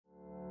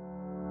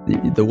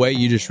The way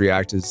you just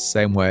react is the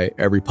same way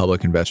every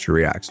public investor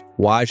reacts.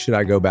 Why should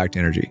I go back to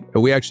energy?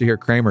 We actually hear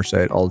Kramer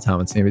say it all the time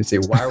on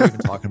CNBC. Why are we even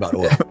talking about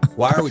oil?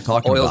 Why are we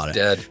talking about it?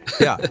 Oil's dead.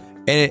 Yeah.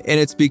 And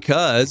it's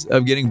because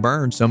of getting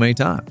burned so many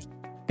times.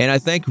 And I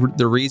think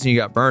the reason you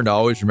got burned, I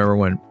always remember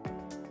when,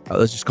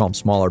 let's just call them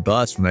smaller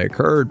busts, when they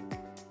occurred,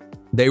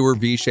 they were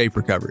V-shaped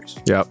recoveries.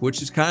 Yeah.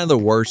 Which is kind of the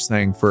worst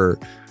thing for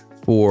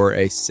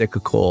a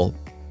cyclical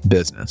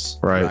business.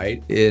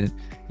 Right.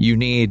 You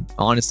need,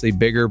 honestly,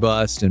 bigger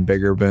busts and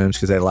bigger booms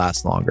because they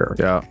last longer.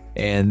 Yeah.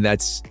 And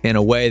that's, in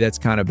a way, that's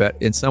kind of,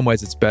 in some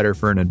ways, it's better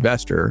for an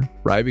investor,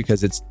 right?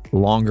 Because it's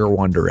longer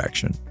one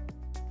direction.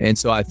 And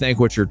so I think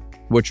what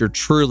you're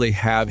truly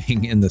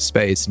having in the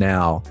space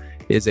now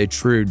is a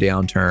true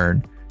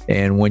downturn.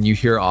 And when you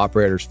hear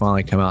operators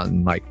finally come out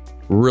and like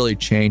really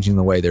changing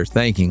the way they're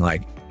thinking,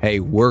 like, hey,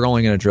 we're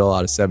only going to drill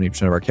out of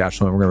 70% of our cash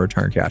flow and we're going to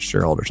return cash to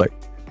shareholders. Like,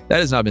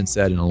 that has not been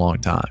said in a long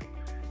time.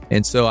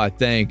 And so I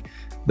think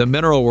the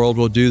mineral world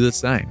will do the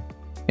same.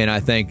 And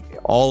I think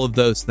all of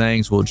those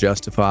things will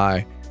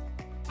justify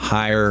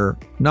higher,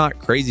 not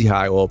crazy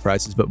high oil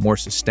prices, but more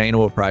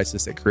sustainable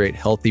prices that create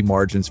healthy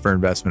margins for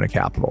investment of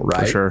capital,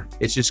 right? For sure.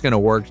 It's just going to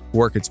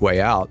work its way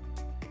out.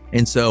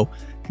 And so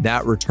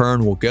that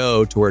return will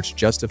go to where it's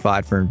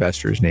justified for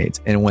investors'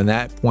 needs. And when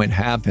that point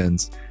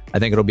happens, I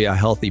think it'll be a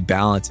healthy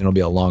balance and it'll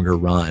be a longer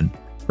run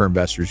for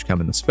investors to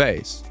come in the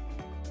space.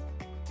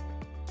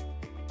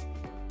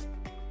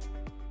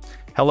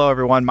 Hello,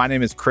 everyone. My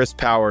name is Chris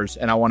Powers,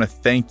 and I want to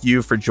thank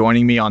you for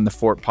joining me on the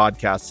Fort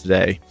Podcast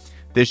today.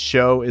 This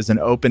show is an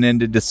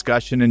open-ended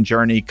discussion and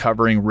journey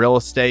covering real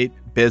estate,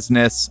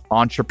 business,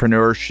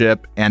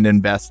 entrepreneurship, and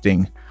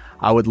investing.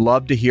 I would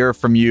love to hear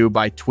from you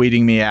by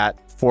tweeting me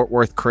at Fort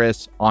Worth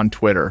Chris on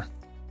Twitter.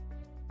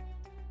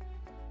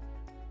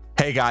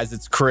 Hey guys,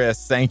 it's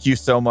Chris. Thank you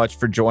so much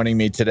for joining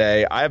me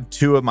today. I have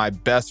two of my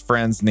best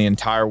friends in the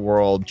entire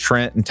world,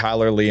 Trent and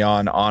Tyler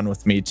Leon, on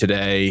with me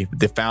today,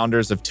 the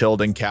founders of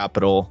Tilden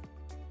Capital.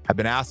 I've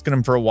been asking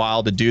them for a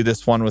while to do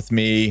this one with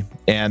me,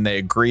 and they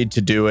agreed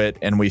to do it.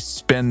 And we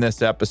spend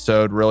this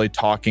episode really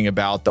talking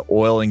about the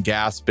oil and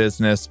gas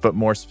business, but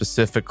more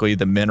specifically,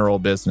 the mineral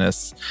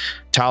business.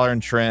 Tyler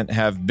and Trent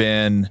have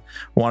been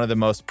one of the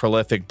most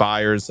prolific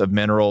buyers of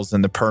minerals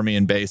in the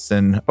Permian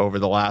Basin over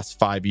the last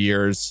 5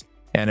 years,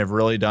 and have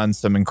really done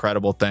some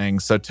incredible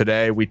things. So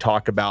today we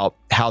talk about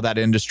how that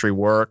industry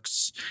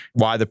works,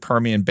 why the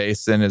Permian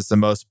Basin is the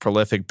most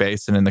prolific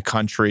basin in the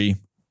country,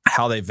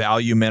 how they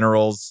value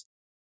minerals,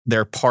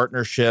 their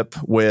partnership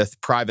with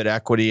private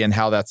equity and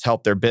how that's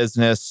helped their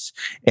business,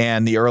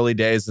 and the early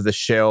days of the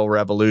shale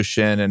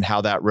revolution and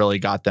how that really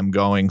got them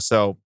going.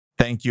 So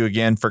thank you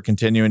again for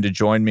continuing to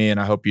join me, and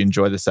I hope you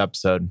enjoy this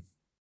episode.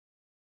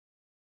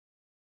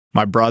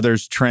 My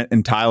brothers, Trent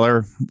and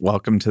Tyler,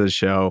 welcome to the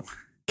show.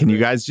 Can you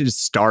guys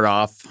just start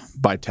off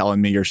by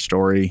telling me your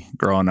story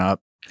growing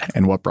up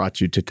and what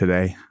brought you to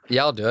today?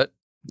 Yeah, I'll do it.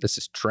 This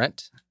is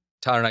Trent.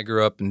 Tyler and I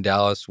grew up in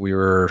Dallas. We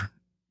were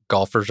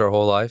golfers our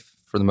whole life,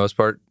 for the most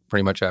part.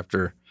 Pretty much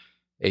after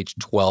age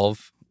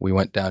 12, we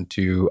went down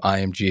to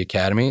IMG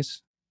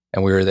academies,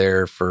 and we were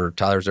there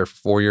Tyler was there for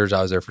 4 years.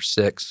 I was there for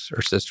 6.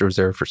 Our sister was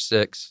there for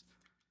 6.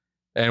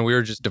 And we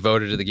were just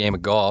devoted to the game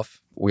of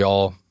golf. We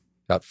all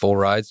got full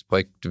rides to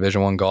play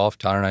Division I golf.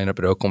 Tyler and I ended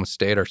up at Oklahoma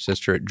State, our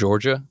sister at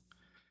Georgia.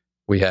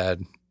 We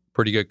had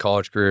pretty good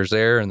college careers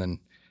there, and then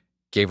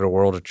gave it a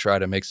whirl to try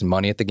to make some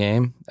money at the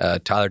game.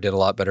 Tyler did a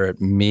lot better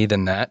at me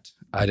than that.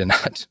 I did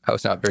not. I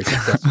was not very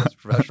successful as a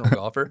professional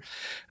golfer.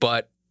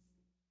 But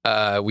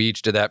we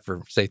each did that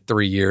for, say,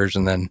 3 years,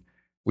 and then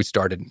we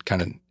started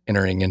kind of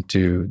entering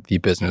into the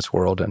business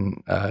world.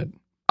 And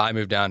I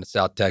moved down to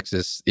South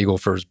Texas. Eagle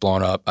Ford was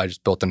blowing up. I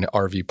just built an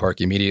RV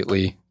park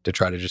immediately to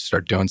try to just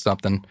start doing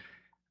something.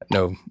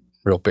 No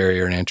real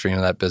barrier in entry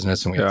into that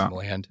business, and we had some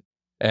land.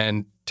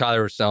 And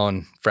Tyler was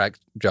selling frac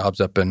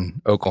jobs up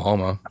in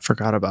Oklahoma. I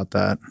forgot about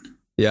that.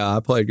 Yeah, I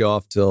played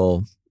golf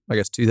till, I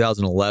guess,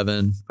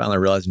 2011. Finally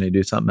realized I need to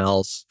do something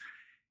else.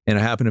 And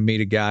I happened to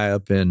meet a guy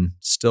up in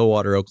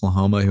Stillwater,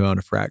 Oklahoma, who owned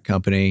a frac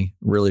company.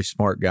 Really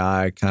smart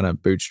guy, kind of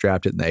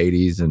bootstrapped it in the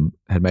 80s and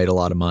had made a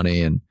lot of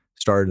money and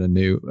started a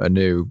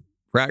new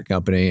frac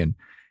company. And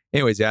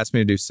anyways, he asked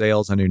me to do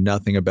sales. I knew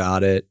nothing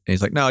about it. And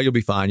he's like, no, you'll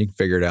be fine. You can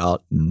figure it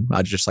out. And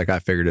I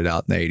figured it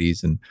out in the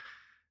 80s. And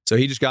so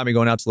he just got me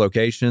going out to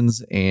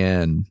locations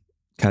and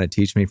kind of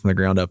teach me from the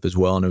ground up as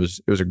well. And it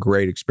was a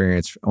great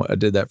experience. I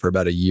did that for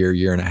about a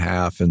year and a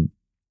half, and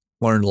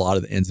learned a lot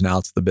of the ins and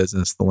outs of the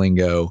business, the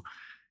lingo,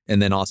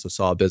 and then also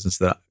saw a business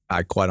that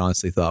I quite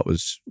honestly thought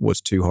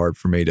was too hard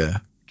for me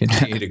to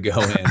continue to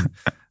go in.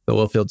 The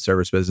oilfield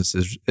service business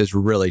is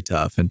really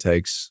tough and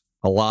takes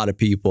a lot of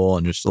people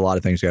and just a lot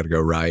of things got to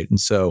go right. And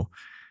so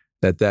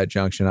at that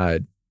junction,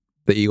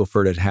 the Eagle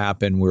Ford had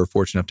happened. We were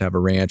fortunate enough to have a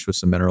ranch with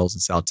some minerals in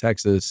South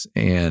Texas,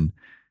 and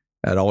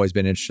I'd always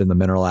been interested in the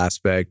mineral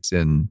aspect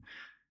and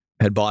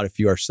had bought a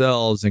few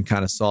ourselves and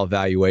kind of saw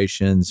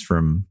valuations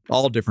from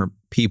all different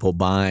people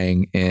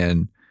buying.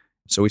 And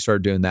so we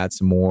started doing that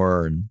some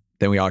more and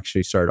then we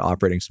actually started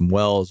operating some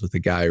wells with a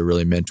guy who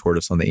really mentored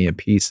us on the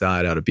E&P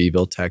side out of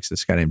Beeville,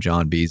 Texas, a guy named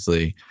John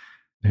Beasley,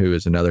 who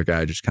is another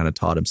guy who just kind of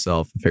taught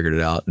himself and figured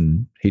it out.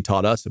 And he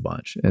taught us a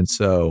bunch. And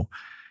so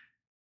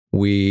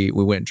we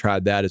went and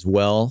tried that as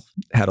well,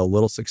 had a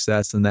little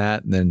success in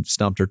that, and then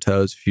stumped our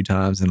toes a few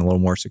times and a little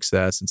more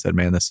success and said,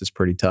 man, this is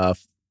pretty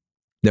tough.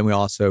 Then we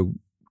also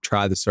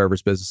tried the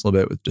service business a little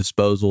bit with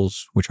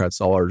disposals. We tried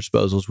saltwater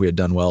disposals. We had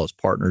done well as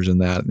partners in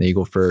that in the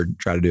Eagle Ford,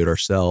 tried to do it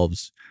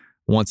ourselves.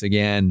 Once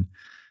again,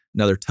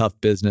 another tough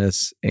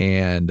business,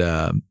 and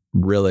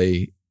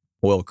really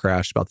oil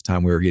crashed about the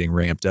time we were getting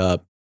ramped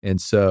up. And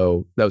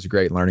so that was a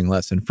great learning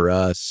lesson for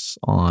us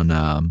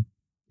on,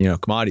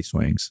 commodity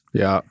swings.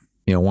 Yeah.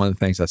 One of the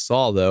things I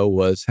saw though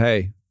was,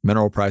 hey,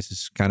 mineral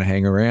prices kind of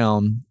hang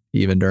around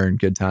even during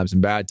good times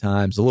and bad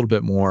times, a little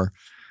bit more,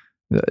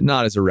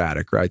 not as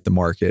erratic, right? The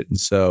market. And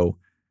so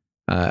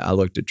I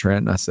looked at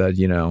Trent and I said,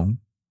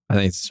 I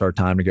think it's our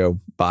time to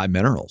go buy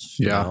minerals.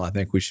 Yeah. I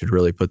think we should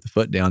really put the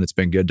foot down. It's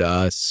been good to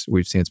us.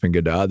 We've seen it's been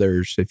good to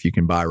others. If you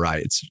can buy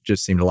right, it's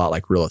just seemed a lot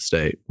like real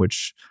estate,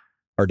 which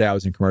our dad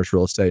was in commercial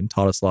real estate and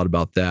taught us a lot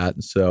about that.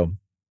 And so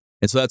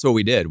that's what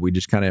we did. We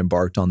just kind of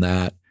embarked on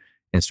that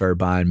and started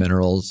buying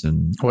minerals.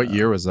 And what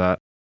year was that?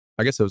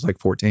 I guess it was like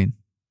 14.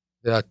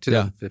 Yeah,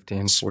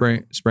 2015.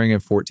 Spring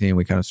of 14,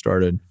 we kind of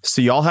started.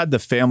 So y'all had the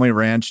family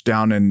ranch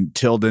down in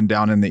Tilden,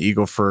 down in the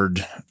Eagle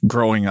Ford.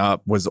 Growing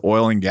up, was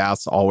oil and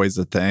gas always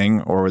a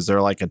thing? Or was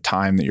there like a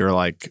time that you're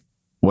like,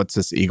 what's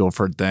this Eagle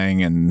Ford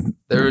thing? And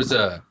it's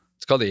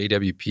called the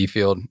AWP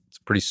field. It's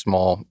a pretty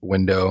small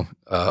window.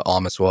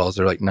 Almas wells,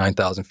 they're like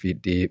 9,000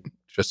 feet deep,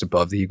 just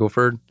above the Eagle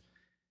Ford.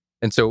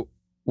 And so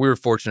we were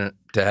fortunate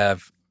to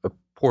have a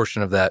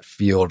portion of that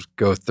field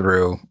go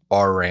through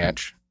our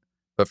ranch.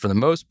 But for the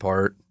most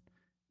part,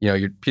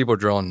 your people are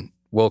drilling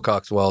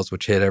Wilcox wells,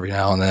 which hit every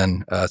now and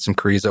then, some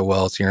Carrizo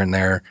wells here and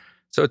there.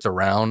 So it's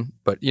around,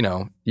 but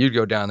you'd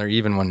go down there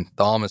even when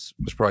the Almas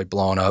was probably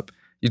blowing up,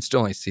 you'd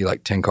still only see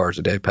like 10 cars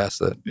a day past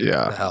the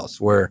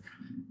house. Where,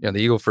 the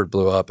Eagle Ford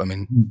blew up. I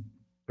mean,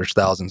 there's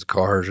thousands of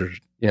cars, or,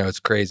 it's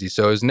crazy.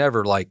 So it was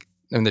never like,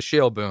 the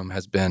shale boom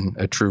has been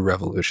a true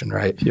revolution,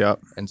 right? Yeah.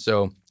 And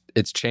so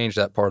it's changed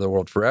that part of the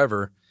world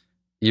forever,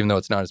 even though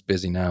it's not as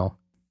busy now.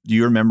 Do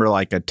you remember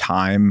like a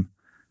time?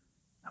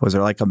 Was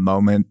there like a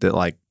moment that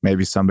like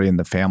maybe somebody in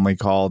the family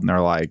called and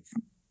they're like,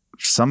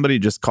 somebody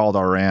just called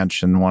our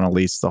ranch and want to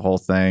lease the whole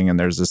thing, and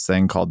there's this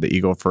thing called the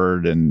Eagle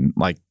Ford, and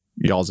like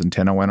y'all's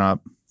antenna went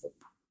up?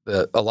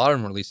 A lot of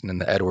them were leasing in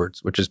the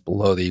Edwards, which is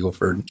below the Eagle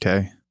Ford.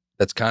 Okay.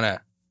 That's kind of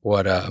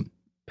what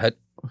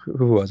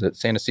who was it?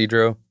 San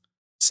Ysidro?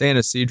 San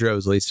Ysidro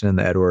was leasing in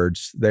the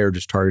Edwards. They were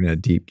just targeting a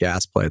deep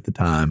gas play at the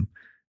time.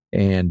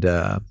 And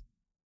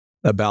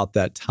about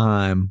that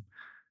time,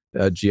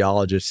 a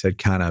geologist had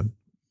kind of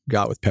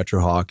got with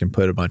PetroHawk and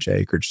put a bunch of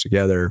acreage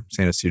together.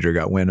 San Ysidro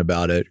got wind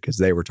about it because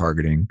they were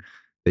targeting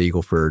the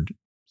Eagle Ford.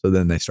 So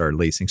then they started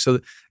leasing. So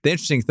the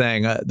interesting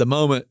thing, a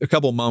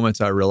couple of moments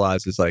I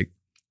realized is like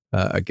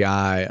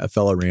a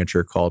fellow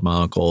rancher called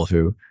my uncle,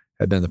 who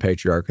had been the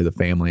patriarch of the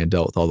family and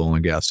dealt with all the oil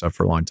and gas stuff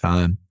for a long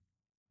time,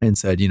 and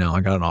said,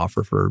 I got an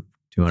offer for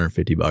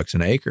 $250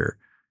 an acre.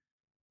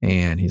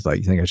 And he's like,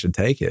 you think I should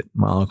take it?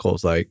 My uncle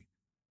was like,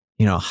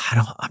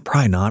 I'm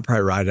probably not,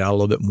 probably ride it out a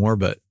little bit more.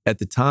 But at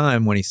the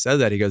time when he said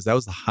that, he goes,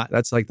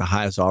 that's like the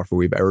highest offer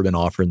we've ever been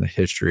offered in the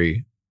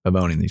history of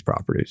owning these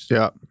properties.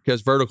 Yeah.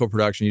 Because vertical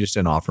production, you just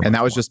didn't offer. And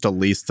that was just to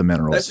lease the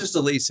minerals. That's just to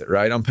lease it,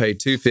 right? I'm paid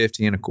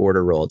 $250 and a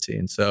quarter royalty.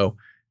 And so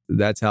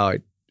that's how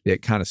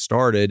it kind of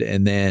started.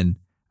 And then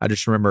I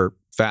just remember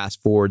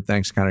fast forward,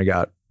 things kind of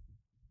got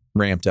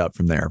ramped up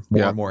from there.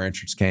 More and more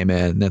entrants came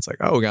in, and it's like,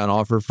 oh, we got an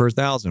offer for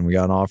 $1,000. We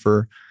got an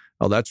offer.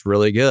 Oh, that's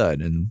really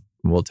good. And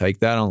we'll take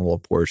that on a little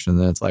portion.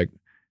 And then it's like,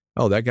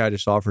 oh, that guy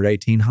just offered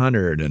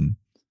 $1,800.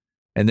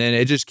 And then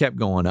it just kept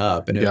going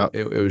up. And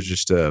it was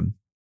just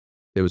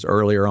it was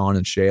earlier on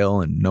in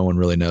shale, and no one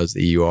really knows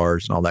the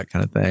EURs and all that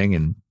kind of thing.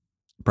 And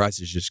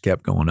prices just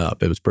kept going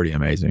up. It was pretty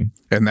amazing.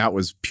 And that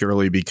was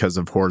purely because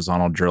of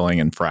horizontal drilling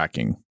and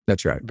fracking.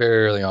 That's right.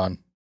 Very early on.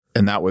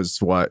 And that was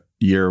what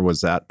year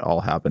was that all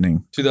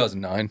happening?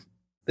 2009.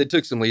 They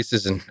took some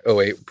leases in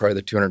 2008, probably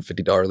the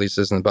 $250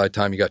 leases. And by the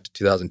time you got to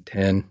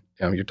 2010,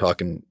 you're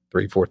talking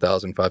 $3,000,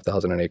 $4,000,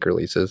 $5,000 an acre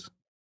leases.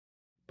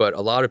 But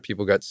a lot of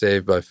people got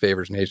saved by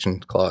favors nation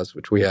clause,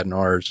 which we had in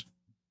ours.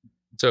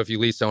 So if you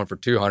lease someone for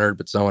 $200,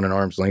 but someone in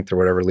arm's length or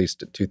whatever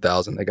leased at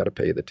 $2,000, they got to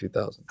pay you the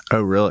 $2,000.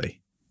 Oh,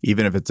 really?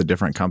 Even if it's a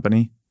different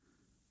company?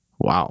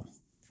 Wow.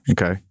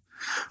 Okay.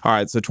 All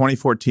right. So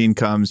 2014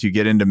 comes, you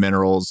get into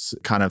minerals,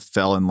 kind of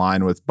fell in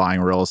line with buying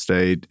real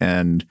estate,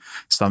 and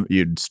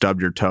you'd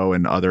stubbed your toe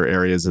in other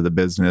areas of the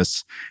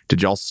business.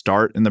 Did y'all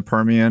start in the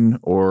Permian,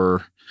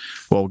 or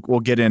we'll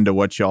get into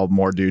what y'all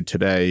more do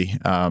today?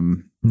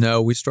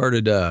 No, we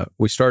started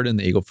in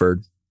the Eagle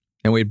Ford,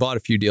 and we bought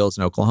a few deals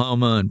in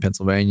Oklahoma and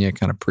Pennsylvania,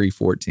 kind of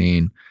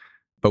pre-14.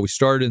 But we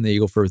started in the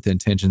Eagle Ford with the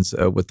intentions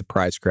with the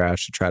price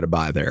crash to try to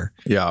buy there.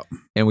 Yeah.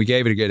 And we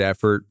gave it a good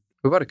effort.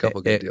 We bought a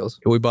couple good deals.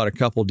 We bought a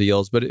couple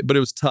deals, but it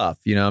was tough.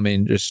 I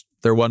mean, just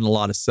there wasn't a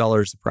lot of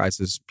sellers. The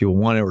prices people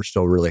wanted were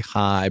still really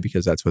high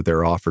because that's what they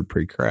were offered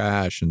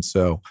pre-crash. And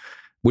so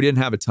we didn't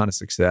have a ton of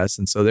success.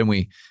 And so then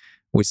we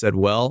said,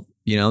 well,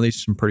 these are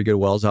some pretty good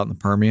wells out in the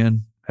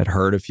Permian. Had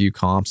heard a few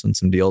comps and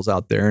some deals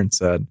out there and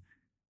said,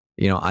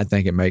 I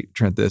think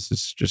Trent,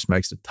 just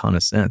makes a ton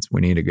of sense.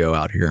 We need to go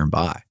out here and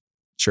buy.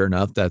 Sure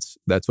enough, that's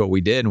what we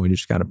did. And we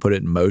just kind of put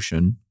it in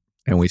motion.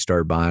 And we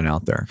started buying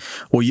out there.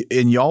 Well,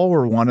 and y'all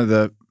were one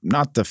of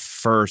not the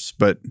first,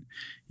 but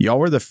y'all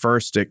were the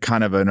first at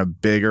kind of in a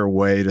bigger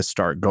way to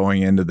start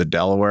going into the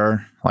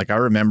Delaware. Like I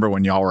remember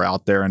when y'all were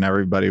out there and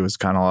everybody was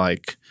kind of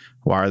like,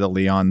 why are the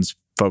Leons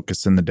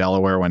focused in the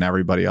Delaware when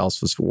everybody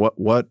else was?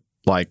 What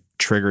like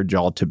triggered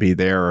y'all to be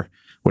there,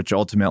 which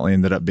ultimately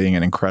ended up being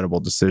an incredible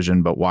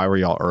decision, but why were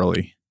y'all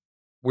early?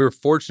 We were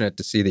fortunate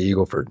to see the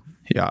Eagle Ford.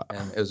 Yeah.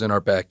 And it was in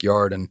our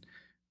backyard and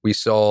we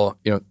saw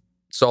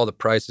the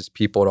prices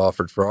people had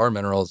offered for our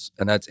minerals,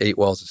 and that's 8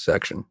 wells a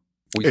section.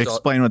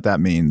 Explain what that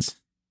means.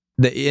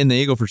 In the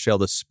Eagle Ford Shale,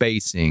 the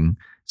spacing.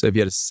 So if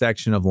you had a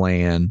section of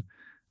land,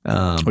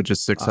 which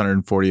is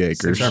 640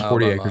 acres.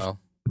 640 acres.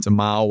 It's a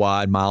mile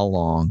wide, mile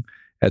long.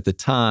 At the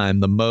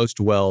time, the most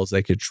wells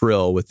they could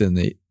drill within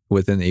the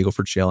Eagle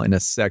Ford Shale in a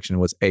section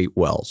was 8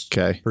 wells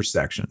per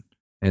section.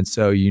 And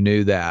so you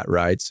knew that,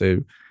 right? So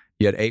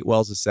you had 8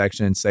 wells a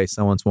section, and say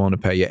someone's willing to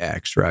pay you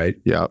X, right?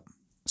 Yep.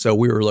 So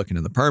we were looking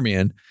in the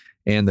Permian.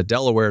 And the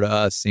Delaware to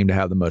us seemed to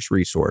have the most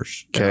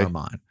resource in our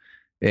mind.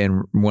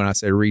 And when I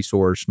say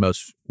resource,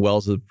 most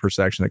wells per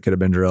section that could have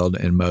been drilled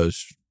and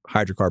most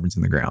hydrocarbons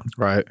in the ground.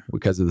 Right.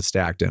 Because of the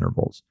stacked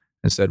intervals.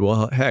 And said,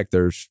 well, heck,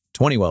 there's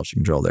 20 wells you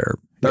can drill there,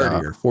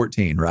 30 or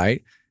 14,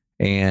 right?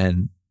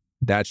 And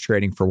that's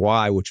trading for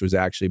Y, which was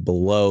actually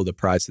below the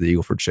price of the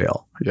Eagle Ford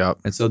Shale. Yep.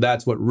 And so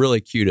that's what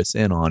really cued us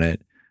in on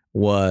it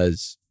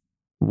was,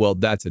 well,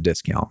 that's a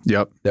discount.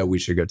 Yep. That we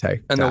should go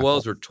take. And the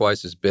wells were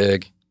twice as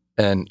big.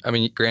 And I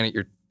mean, granted,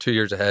 you're 2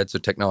 years ahead, so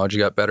technology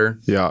got better.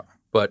 Yeah.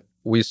 But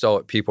we saw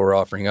what people were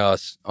offering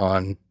us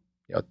on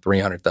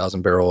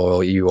 300,000 barrel oil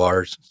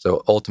EURs.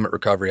 So ultimate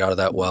recovery out of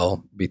that well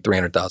would be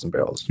 300,000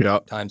 barrels. Yeah.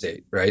 Times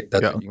 8, right?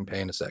 That's what you can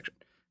pay in a section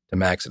to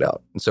max it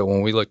out. And so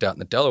when we looked out in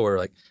the Delaware,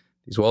 like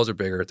these wells are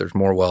bigger, there's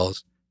more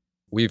wells.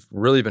 We've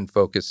really been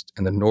focused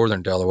in the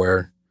northern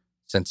Delaware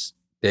since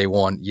day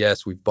one.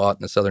 Yes, we've bought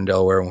in the southern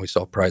Delaware when we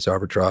saw price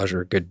arbitrage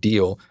or a good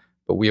deal,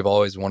 but we have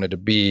always wanted to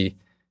be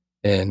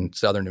in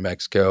southern New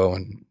Mexico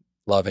and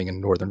Loving and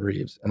northern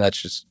Reeves. And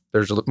that's just,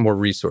 there's a little more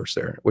resource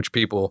there, which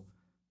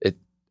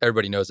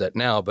everybody knows that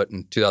now. But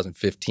in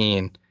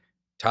 2015,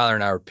 Tyler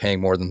and I were paying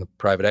more than the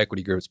private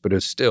equity groups, but it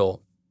was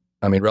still,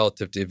 I mean,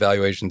 relative to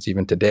evaluations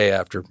even today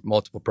after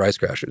multiple price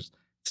crashes,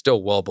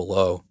 still well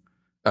below.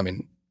 I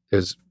mean,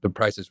 the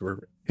prices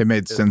were. It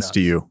made sense nuts. To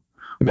you.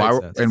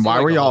 Why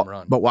were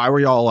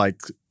y'all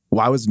like,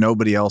 why was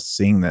nobody else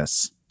seeing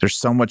this? There's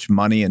so much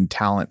money and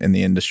talent in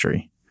the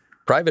industry.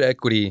 Private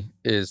equity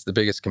is the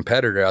biggest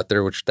competitor out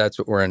there, which that's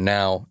what we're in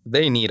now.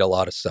 They need a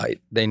lot of site.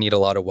 They need a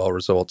lot of well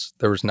results.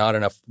 There was not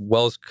enough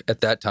wells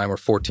at that time were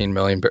 14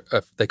 million.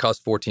 They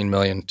cost 14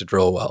 million to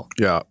drill a well.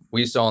 Yeah.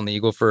 We saw in the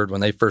Eagle Ford when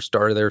they first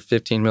started, there were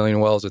 15 million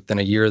wells. Within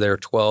a year, they were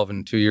 12.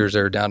 And 2 years,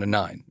 they were down to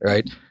 9,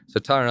 right? So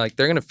Tyler and I,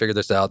 they're going to figure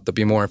this out. There'll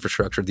be more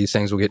infrastructure. These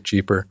things will get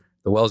cheaper.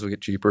 The wells will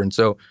get cheaper. And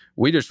so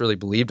we just really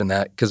believed in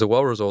that because the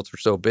well results were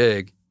so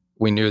big.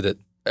 We knew that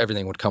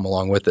everything would come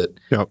along with it.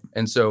 Yep.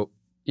 And so,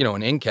 in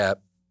INCAP,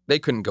 they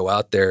couldn't go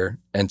out there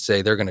and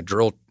say they're going to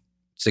drill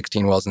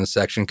 16 wells in a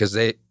section because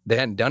they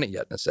hadn't done it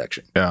yet in a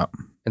section. Yeah.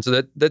 And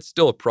so that's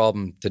still a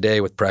problem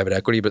today with private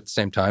equity. But at the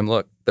same time,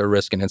 look, they're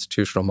risking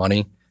institutional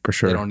money. For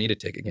sure. They don't need to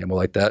take a gamble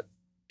like that.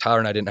 Tyler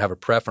and I didn't have a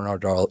pref on our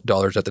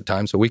dollars at the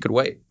time, so we could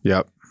wait.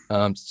 Yep.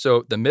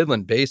 So the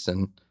Midland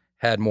Basin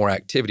had more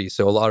activity.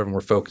 So a lot of them were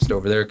focused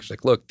over there because,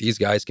 look, these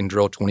guys can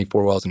drill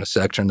 24 wells in a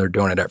section. They're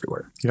doing it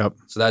everywhere. Yep.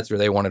 So that's where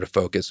they wanted to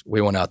focus. We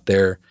went out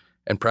there,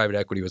 and private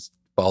equity was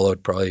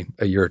followed probably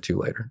a year or two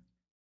later.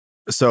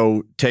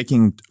 So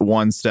taking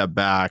one step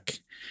back,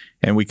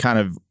 and we kind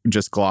of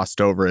just glossed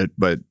over it,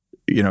 but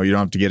you don't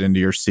have to get into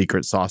your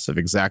secret sauce of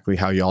exactly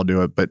how y'all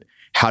do it, but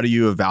how do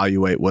you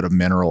evaluate what a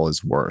mineral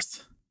is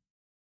worth?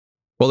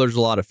 Well, there's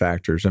a lot of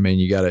factors. I mean,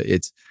 you've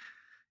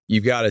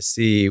got to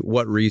see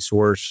what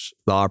resource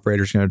the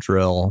operator's going to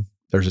drill.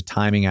 There's a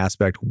timing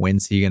aspect.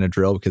 When's he going to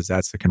drill? Because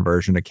that's the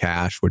conversion to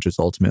cash, which is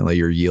ultimately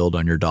your yield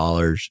on your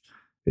dollars.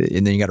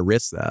 And then you got to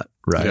risk that,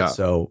 right? Yeah.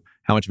 So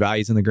how much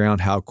value is in the ground?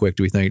 How quick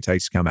do we think it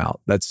takes to come out?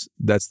 That's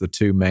the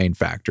two main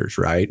factors,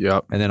 right?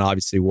 Yep. And then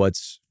obviously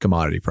what's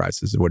commodity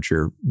prices? What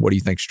do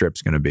you think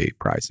strip's going to be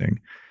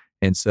pricing?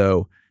 And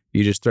so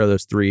you just throw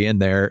those three in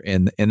there,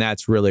 and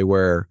that's really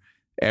where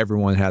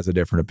everyone has a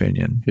different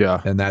opinion.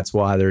 Yeah. And that's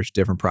why there's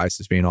different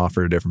prices being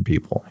offered to different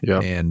people. Yeah.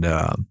 And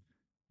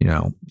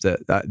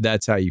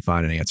that's how you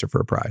find an answer for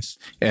a price.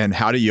 And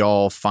how do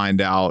y'all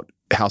find out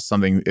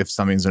if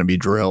something's going to be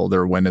drilled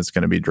or when it's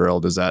going to be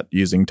drilled? Is that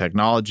using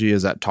technology?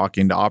 Is that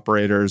talking to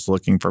operators,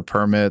 looking for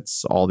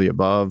permits, all the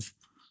above?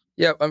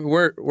 Yeah, I mean,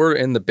 we're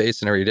in the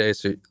basin every day.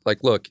 So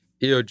look,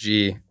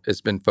 EOG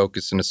has been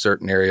focused in a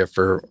certain area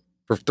for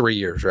 3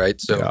 years, right?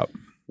 So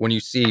when you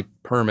see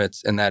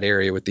permits in that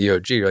area with the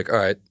EOG, you're like, all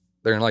right,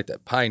 they're gonna like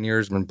that.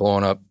 Pioneer's been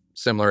blowing up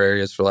similar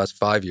areas for the last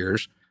 5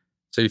 years.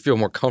 So you feel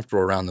more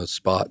comfortable around those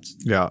spots.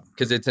 Yeah.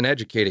 Because it's an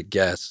educated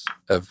guess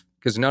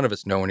because none of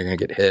us know when you're gonna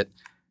get hit.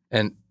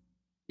 And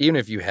even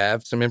if you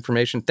have some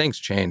information, things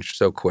change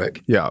so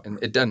quick. Yeah. And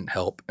it doesn't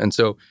help. And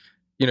so,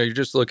 you're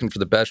just looking for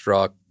the best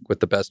rock with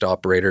the best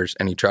operators,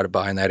 and you try to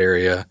buy in that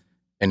area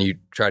and you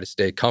try to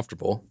stay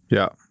comfortable.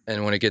 Yeah.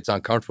 And when it gets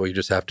uncomfortable, you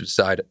just have to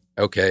decide,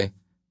 okay,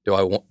 do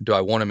I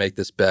want to make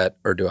this bet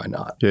or do I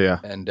not? Yeah.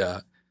 And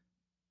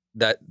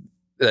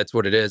that's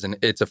what it is. And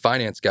it's a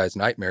finance guy's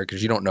nightmare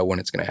because you don't know when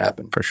it's going to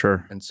happen. For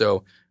sure. And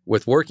so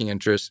with working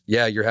interest,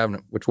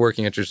 which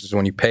working interest is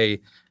when you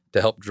pay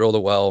to help drill the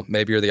well.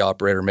 Maybe you're the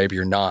operator, maybe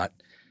you're not.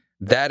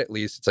 That at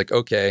least, it's like,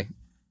 okay,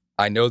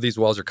 I know these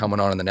wells are coming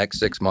on in the next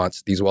 6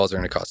 months. These wells are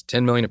going to cost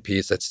 $10 million a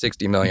piece. That's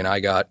 $60 million. I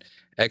got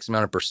X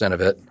amount of percent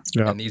of it.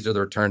 Yeah. And these are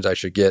the returns I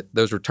should get.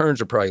 Those returns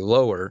are probably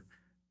lower,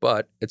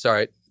 but it's all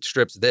right.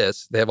 Strips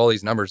this. They have all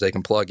these numbers they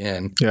can plug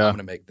in. Yeah. I'm going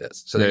to make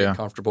this. So they get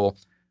comfortable.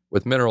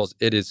 With minerals,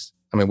 it is,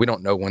 we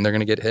don't know when they're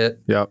going to get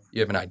hit. Yeah. You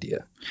have an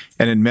idea.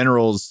 And in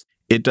minerals,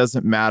 it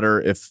doesn't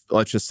matter if,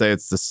 let's just say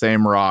it's the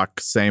same rock,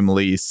 same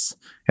lease.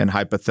 And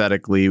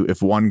hypothetically,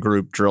 if one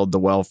group drilled the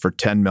well for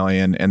 10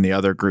 million and the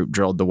other group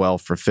drilled the well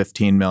for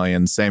 15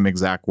 million, same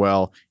exact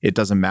well, it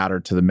doesn't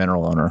matter to the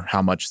mineral owner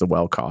how much the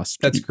well cost.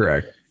 That's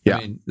correct. Yeah.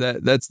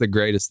 That's the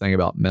greatest thing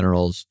about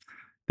minerals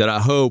that I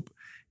hope,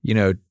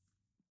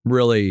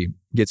 really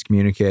gets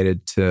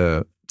communicated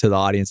to the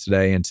audience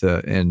today and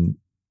to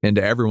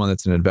everyone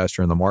that's an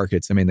investor in the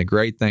markets. The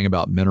great thing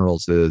about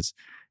minerals is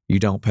you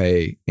don't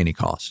pay any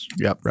cost.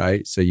 Yep.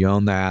 Right. So you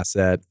own the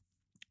asset.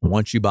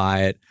 Once you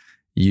buy it,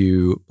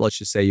 let's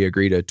just say you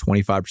agree to a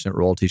 25%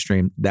 royalty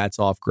stream. That's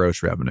off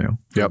gross revenue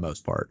for the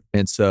most part.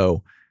 And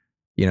so,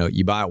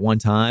 you buy it one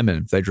time,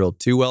 and if they drill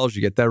 2 wells,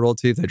 you get that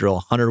royalty. If they drill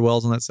 100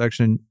 wells on that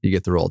section, you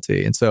get the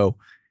royalty. And so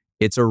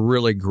it's a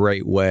really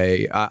great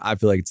way. I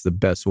feel like it's the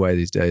best way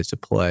these days to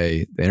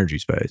play the energy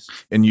space.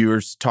 And you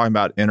were talking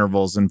about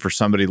intervals, and for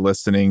somebody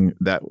listening,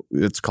 that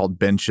it's called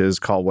benches,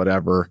 call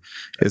whatever,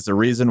 is the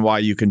reason why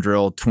you can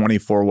drill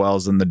 24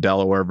 wells in the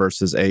Delaware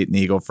versus 8 in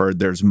Eagle Ford.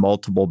 There's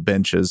multiple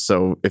benches.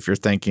 So if you're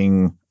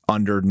thinking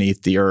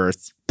underneath the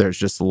earth, there's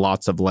just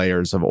lots of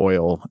layers of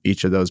oil,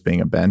 each of those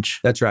being a bench.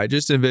 That's right.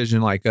 Just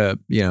envision like a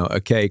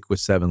cake with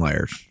 7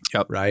 layers.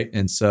 Yep. Right.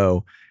 And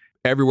so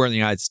everywhere in the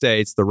United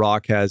States, the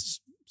rock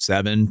has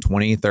 7,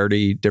 20,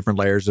 30 different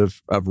layers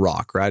of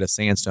rock, right? A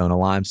sandstone, a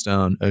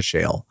limestone, a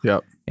shale.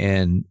 Yep.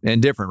 And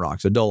different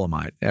rocks, a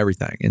dolomite,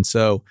 everything. And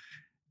so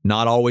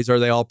not always are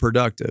they all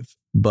productive.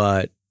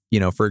 But,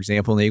 for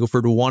example, in the Eagle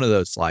Ford, one of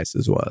those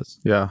slices was.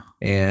 Yeah.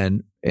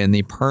 And in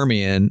the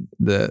Permian,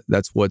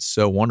 that's what's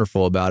so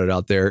wonderful about it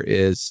out there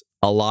is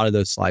a lot of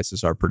those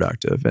slices are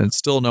productive. And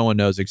still no one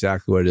knows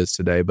exactly what it is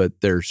today, but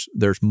there's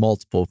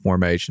multiple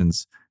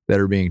formations that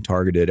are being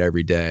targeted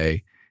every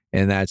day.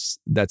 And that's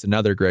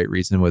another great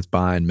reason with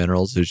buying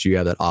minerals is you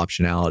have that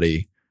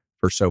optionality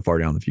for so far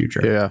down the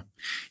future. Yeah.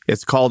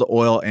 It's called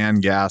oil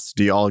and gas.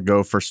 Do y'all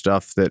go for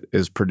stuff that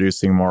is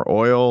producing more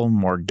oil,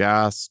 more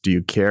gas? Do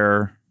you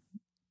care?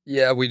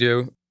 Yeah, we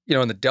do.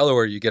 In the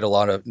Delaware, you get a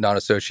lot of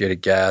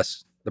non-associated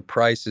gas. The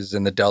prices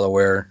in the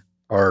Delaware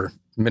are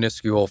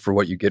minuscule for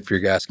what you get for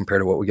your gas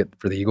compared to what we get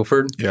for the Eagle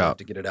Ford. Yeah. You have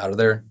to get it out of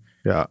there.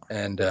 Yeah.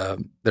 And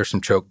there's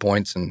some choke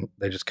points, and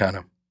they just kind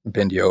of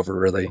bend you over,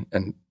 really.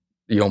 And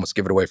you almost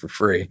give it away for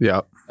free.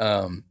 Yeah.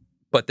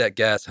 But that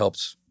gas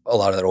helps a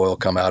lot of that oil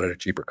come out at a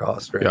cheaper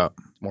cost, right? Yeah.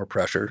 It's more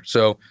pressure.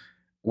 So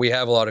we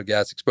have a lot of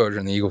gas exposure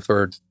in the Eagle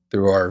Ford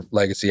through our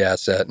legacy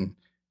asset, and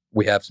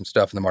we have some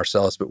stuff in the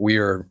Marcellus, but we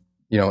are,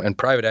 in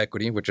private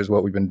equity, which is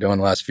what we've been doing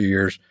the last few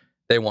years,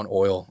 they want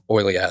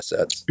oily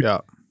assets. Yeah.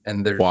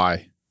 And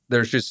why?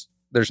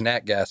 There's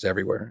nat gas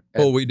everywhere.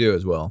 Well, we do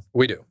as well.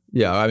 We do.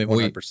 Yeah.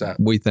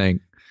 100%.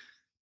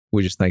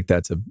 We just think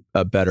that's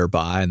a better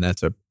buy, and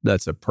that's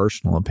a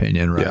personal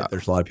opinion, right? Yeah.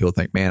 There's a lot of people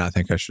think, man, I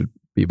think I should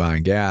be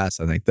buying gas.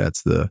 I think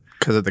that's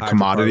because of the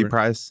commodity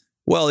price.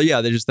 Well,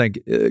 yeah, they just think,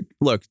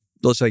 look,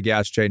 let's say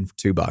gas trading for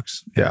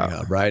 $2.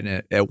 Yeah. Right.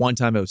 And at one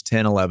time it was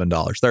 $10, $11,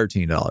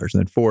 $13, and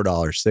then $4,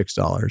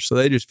 $6. So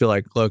they just feel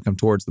like, look, I'm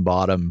towards the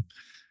bottom.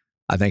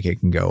 I think it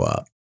can go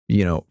up.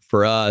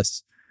 For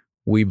us,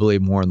 we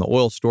believe more in the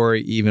oil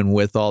story, even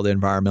with all the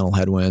environmental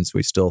headwinds.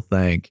 We still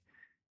think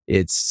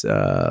it's,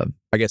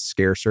 I guess,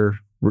 scarcer.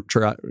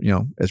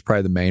 It's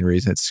probably the main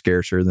reason it's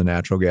scarcer than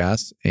natural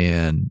gas.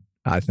 And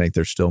I think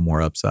there's still more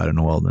upside in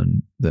oil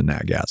than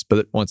nat gas.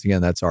 But once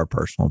again, that's our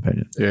personal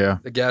opinion. Yeah.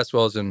 The gas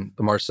wells in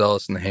the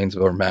Marcellus and the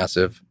Haynesville are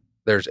massive.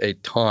 There's a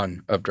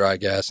ton of dry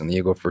gas in the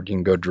Eagle Ford you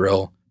can go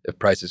drill if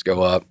prices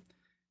go up.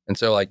 And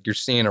so you're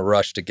seeing a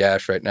rush to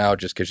gas right now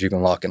just because you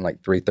can lock in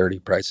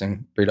 $3.30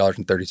 pricing,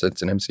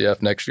 $3.30 an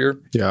MCF next year.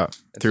 Yeah.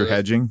 Through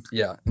hedging.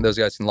 Yeah. And those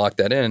guys can lock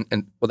that in.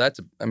 And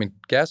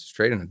gas was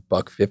trading at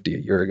 $1.50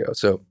 a year ago.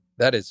 So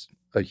that is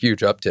a huge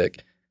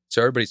uptick.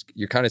 So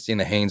you're kind of seeing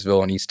the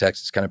Haynesville and East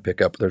Texas kind of pick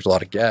up. There's a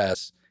lot of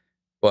gas,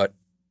 but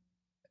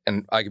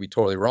and I could be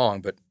totally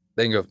wrong, but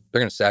they're going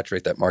to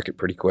saturate that market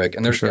pretty quick.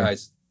 And there's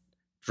guys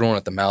drilling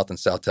at the mouth in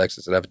South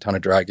Texas that have a ton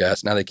of dry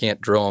gas. Now they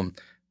can't drill them.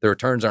 The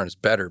returns aren't as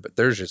better, but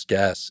there's just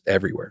gas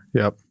everywhere.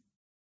 Yep.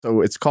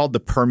 So it's called the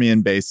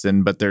Permian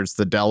Basin, but there's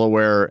the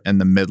Delaware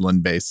and the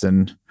Midland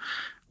Basin.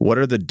 What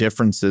are the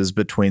differences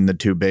between the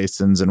two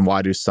basins, and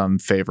why do some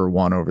favor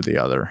one over the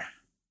other?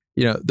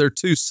 There are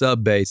two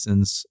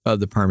sub-basins of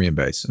the Permian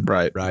Basin.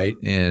 Right.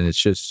 And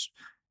it's just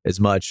as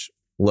much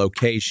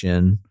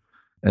location.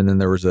 And then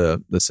there was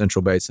the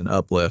Central Basin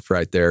uplift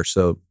right there.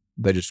 So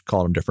they just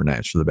called them different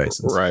names for the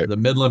basins. Right. The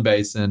Midland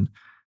Basin,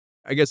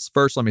 I guess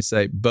first let me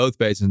say both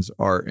basins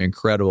are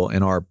incredible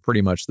and are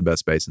pretty much the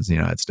best basins in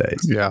the United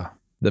States. Yeah.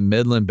 The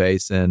Midland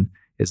Basin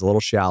is a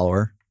little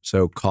shallower.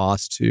 So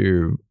cost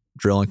to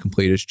drill and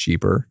complete is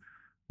cheaper,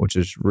 which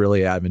is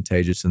really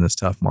advantageous in this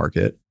tough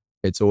market.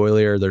 It's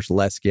oilier. There's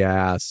less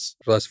gas.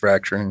 There's less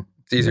fracturing.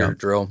 It's easier to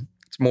drill.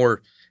 It's more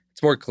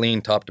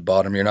clean top to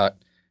bottom. You're not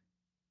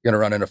going to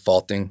run into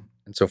faulting.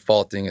 And so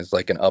faulting is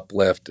like an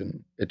uplift,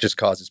 and it just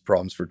causes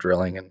problems for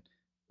drilling, and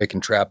it can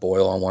trap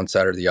oil on one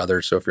side or the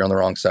other. So if you're on the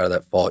wrong side of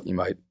that fault, you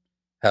might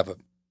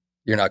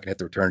you're not going to hit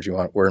the returns you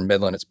want. Where in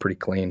Midland, it's pretty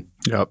clean.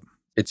 Yep.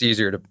 It's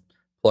easier to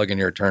plug in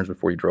your returns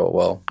before you drill a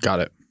well.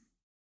 Got it.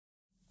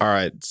 All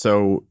right.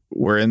 So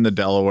we're in the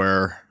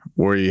Delaware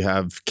where you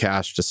have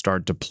cash to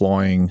start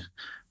deploying.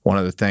 One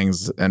of the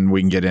things, and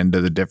we can get into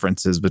the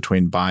differences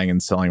between buying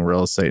and selling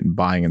real estate and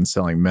buying and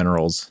selling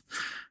minerals.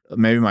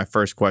 Maybe my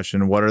first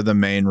question, what are the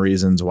main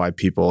reasons why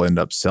people end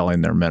up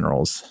selling their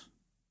minerals?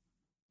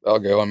 I'll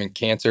go. I mean,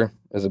 cancer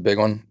is a big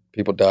one.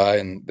 People die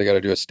and they got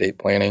to do estate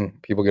planning.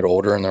 People get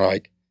older and they're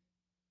like,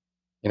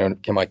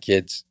 can my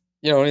kids,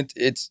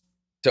 it's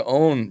to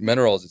own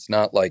minerals. It's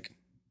not like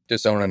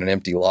just owning an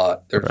empty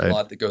lot. There's a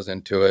lot that goes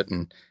into it,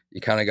 and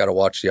you kind of got to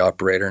watch the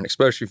operator. And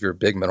especially if you're a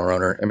big mineral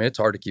owner, I mean, it's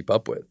hard to keep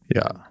up with.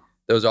 Yeah.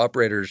 Those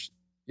operators,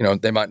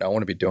 they might not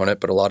want to be doing it,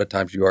 but a lot of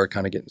times you are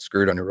kind of getting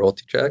screwed on your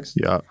royalty checks.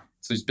 Yeah.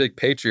 So these big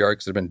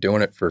patriarchs that have been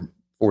doing it for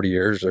 40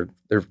 years, or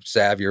they're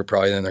savvier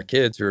probably than their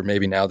kids, or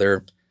maybe now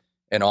they're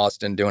in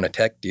Austin doing a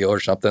tech deal or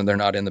something. They're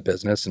not in the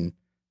business, and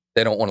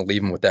they don't want to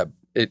leave them with that.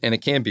 And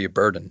it can be a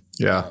burden.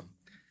 Yeah.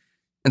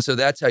 And so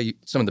that's how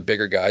some of the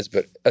bigger guys,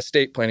 but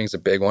estate planning is a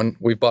big one.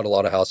 We've bought a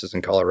lot of houses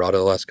in Colorado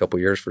the last couple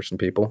of years for some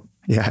people.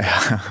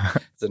 Yeah.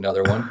 It's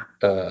another one.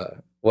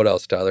 What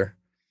else, Tyler?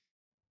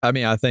 I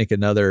mean, I think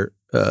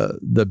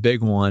the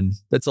big one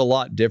that's a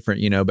lot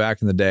different.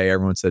 Back in the day,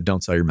 everyone said,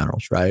 don't sell your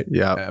minerals, right?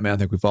 Yeah. I mean, I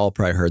think we've all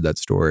probably heard that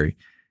story.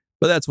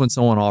 But that's when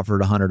someone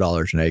offered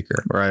 $100 an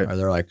acre. Right. Or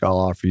they're like, I'll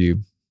offer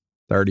you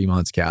 30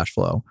 months cash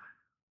flow.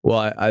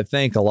 Well, I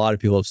think a lot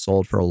of people have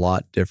sold for a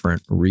lot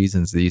different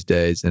reasons these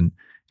days. And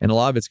a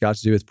lot of it's got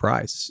to do with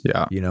price.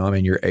 Yeah. I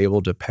mean, you're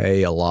able to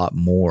pay a lot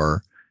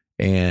more.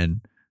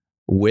 And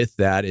with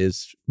that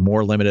is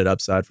more limited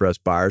upside for us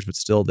buyers, but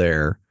still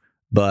there.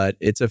 But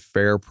it's a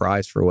fair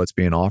price for what's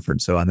being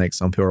offered. So I think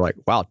some people are like,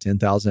 wow,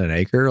 $10,000 an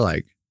acre?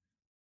 Like,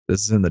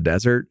 this is in the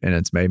desert and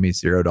it's made me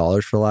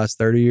 $0 for the last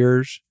 30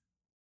 years.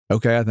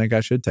 Okay, I think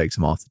I should take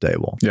some off the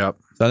table. Yep.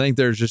 So I think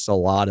there's just a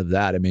lot of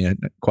that. I mean,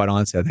 quite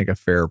honestly, I think a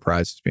fair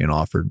price is being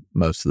offered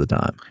most of the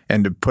time.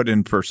 And to put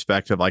in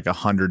perspective, like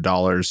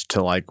 $100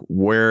 to like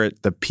where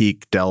at the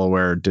peak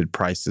Delaware did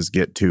prices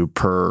get to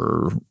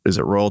per, is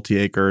it royalty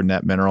acre,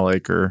 net mineral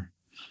acre?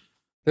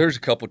 There's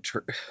a couple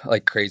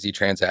like crazy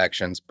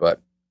transactions, but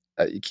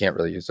you can't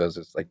really use those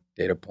as like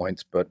data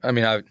points. But I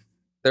mean,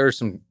 there's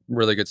some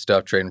really good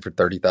stuff trading for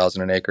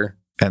 $30,000 an acre.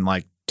 And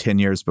like 10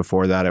 years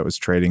before that, it was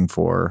trading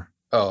for...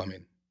 Oh, I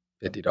mean,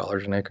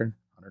 $50 an acre,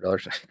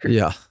 $100 an acre.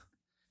 Yeah.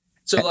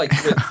 So like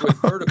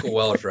with vertical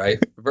wells,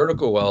 right?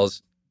 Vertical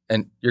wells,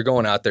 and you're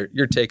going out there,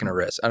 you're taking a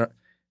risk.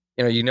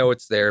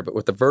 It's there, but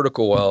with the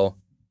vertical well,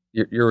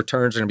 your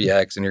returns are going to be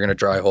X, and you're going to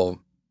dry hole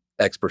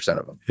X%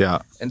 of them. Yeah.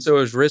 And so it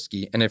was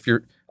risky. And if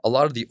a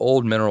lot of the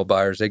old mineral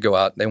buyers, they go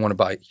out, they want to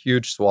buy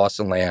huge swaths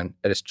of land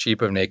at as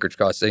cheap of an acreage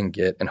cost they can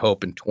get, and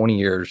hope in 20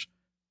 years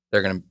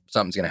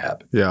something's going to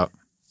happen. Yeah.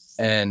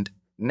 And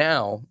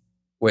now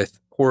with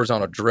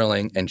horizontal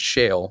drilling and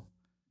shale,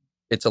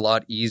 it's a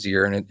lot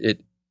easier, and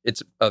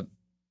it's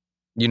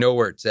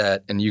where it's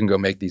at, and you can go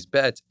make these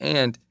bets,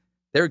 and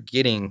they're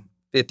getting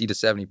 50 to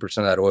 70%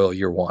 of that oil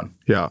year one.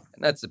 Yeah.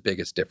 And that's the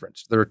biggest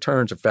difference. The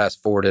returns are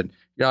fast forwarded.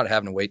 You're not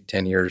having to wait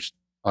 10 years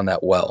on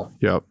that well.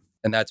 Yep.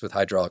 And that's with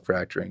hydraulic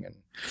fracturing. And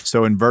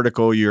so in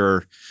vertical,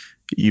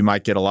 you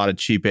might get a lot of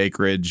cheap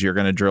acreage. You're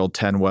going to drill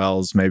 10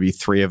 wells, maybe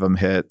 3 of them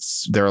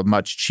hits. They're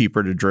much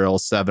cheaper to drill.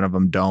 7 of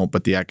them don't,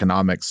 but the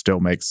economics still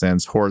make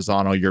sense.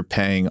 Horizontal, you're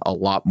paying a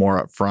lot more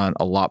up front,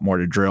 a lot more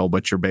to drill,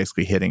 but you're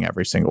basically hitting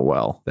every single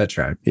well. That's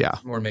right. Yeah.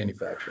 More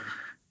manufacturing.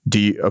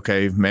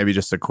 Okay, maybe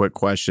just a quick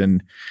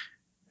question.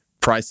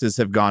 Prices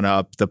have gone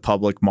up. The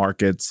public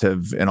markets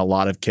have, in a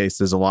lot of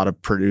cases, a lot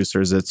of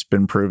producers, it's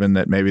been proven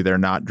that maybe they're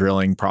not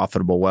drilling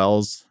profitable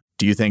wells.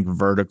 Do you think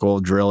vertical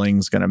drilling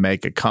is going to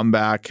make a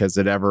comeback? Has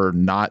it ever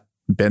not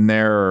been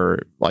there?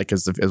 Or like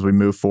as we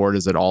move forward,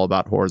 is it all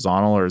about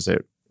horizontal, or is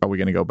it are we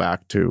going to go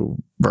back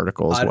to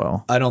vertical as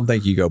well? I don't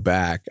think you go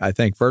back. I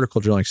think vertical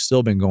drilling's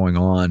still been going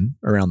on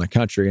around the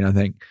country, and I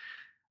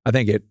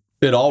think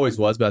it always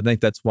was, but I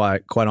think that's why,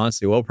 quite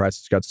honestly, oil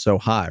prices got so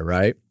high,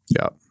 right?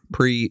 Yeah.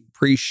 Pre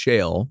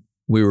shale,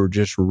 we were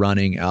just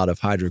running out of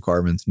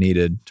hydrocarbons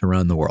needed to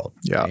run the world.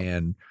 Yeah.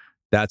 And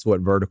that's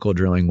what vertical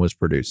drilling was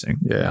producing.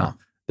 Yeah. Now,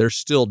 they're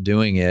still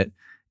doing it.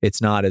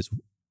 There's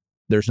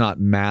not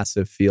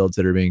massive fields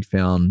that are being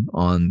found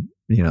on,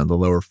 the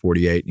lower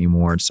 48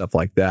 anymore and stuff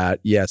like that.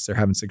 Yes, they're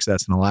having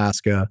success in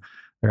Alaska.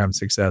 They're having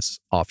success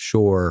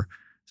offshore,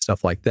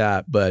 stuff like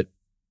that. But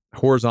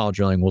horizontal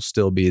drilling will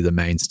still be the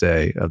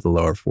mainstay of the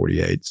lower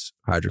 48's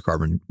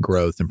hydrocarbon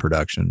growth and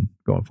production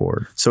going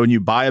forward. So when you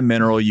buy a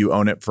mineral, you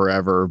own it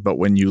forever. But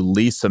when you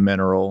lease a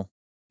mineral,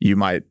 you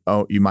might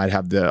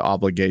have the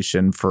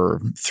obligation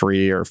for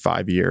 3 or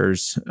 5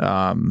 years.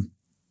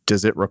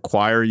 Does it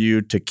require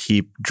you to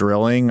keep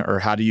drilling, or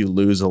how do you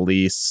lose a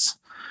lease?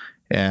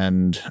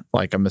 And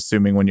like, I'm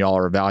assuming when y'all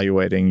are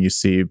evaluating, you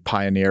see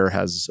Pioneer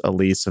has a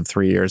lease of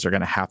 3 years. They're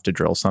going to have to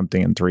drill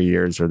something in 3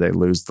 years or they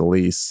lose the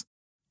lease.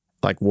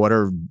 Like, what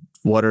are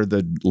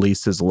the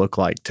leases look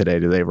like today?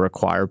 Do they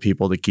require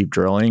people to keep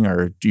drilling,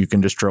 or you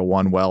can just drill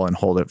one well and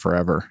hold it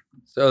forever?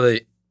 So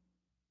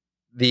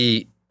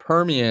the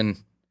Permian,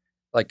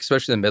 like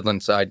especially the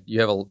Midland side,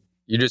 you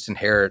just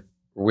inherit.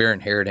 We're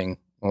inheriting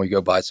when we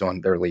go buy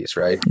someone their lease,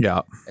 right?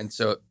 Yeah. And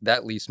so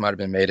that lease might have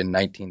been made in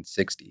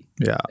 1960.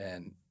 Yeah.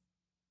 And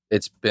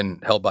it's been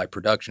held by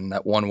production.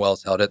 That one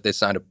well's held it. They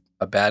signed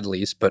a bad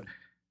lease, but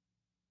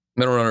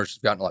mineral owners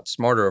have gotten a lot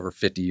smarter over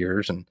 50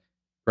 years. And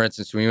for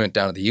instance, when we went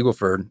down to the Eagle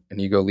Ford and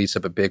you go lease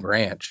up a big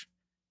ranch,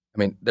 I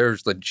mean,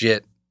 there's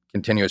legit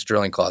continuous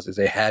drilling clauses.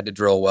 They had to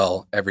drill a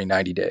well every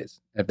 90 days.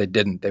 And if they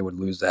didn't, they would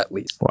lose that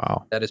lease.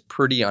 Wow. That is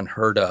pretty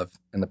unheard of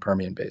in the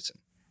Permian Basin.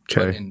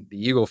 Okay. But in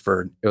the Eagle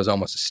Ford, it was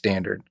almost a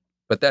standard.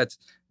 But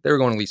they were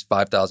going to lease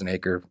 5,000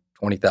 acre,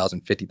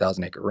 20,000,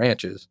 50,000 acre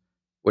ranches,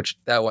 which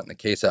that wasn't the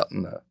case out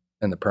in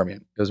the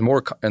Permian. It was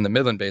more in the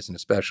Midland Basin,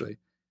 especially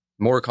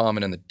more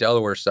common in the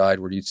Delaware side,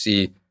 where you'd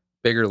see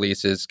bigger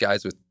leases,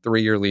 guys with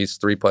 3-year lease,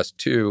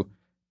 3+2.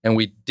 And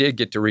we did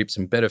get to reap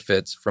some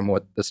benefits from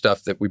the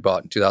stuff that we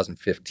bought in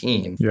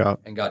 2015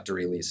 and got to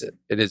release it.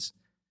 It is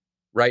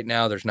right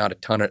now, there's not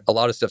a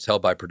lot of stuff's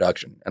held by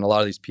production. And a lot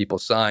of these people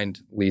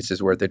signed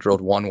leases where if they drilled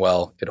one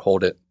well, it'd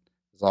hold it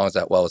as long as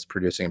that well is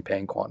producing and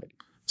paying quantity.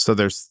 So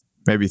there's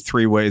maybe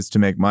 3 ways to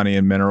make money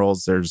in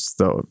minerals. There's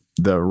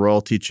the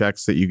royalty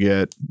checks that you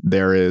get.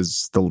 There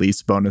is the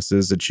lease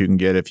bonuses that you can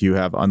get if you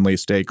have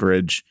unleased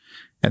acreage.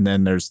 And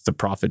then there's the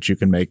profits you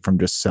can make from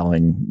just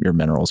selling your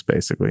minerals,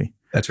 basically.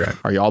 That's right.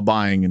 Are y'all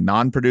buying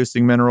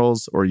non-producing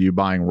minerals, or are you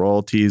buying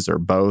royalties, or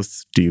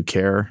both? Do you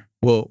care?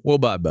 We'll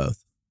buy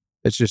both.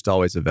 It's just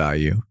always a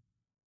value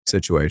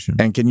situation.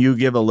 And can you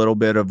give a little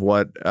bit of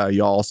what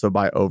y'all also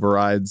buy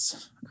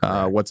overrides?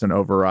 What's an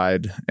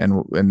override,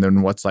 and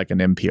then what's like an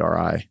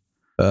MPRI?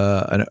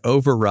 An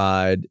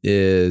override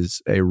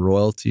is a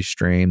royalty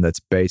stream that's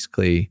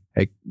basically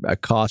a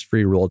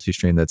cost-free royalty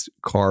stream that's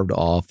carved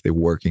off the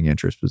working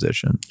interest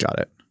position. Got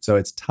it. So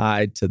it's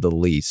tied to the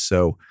lease.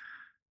 So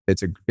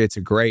it's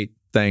a great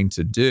thing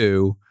to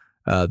do.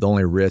 The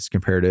only risk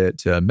compared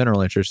to a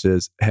mineral interest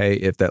is, hey,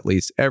 if that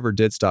lease ever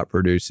did stop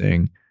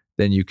producing,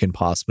 then you can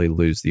possibly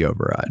lose the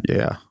override.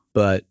 Yeah.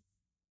 But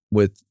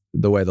with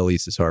the way the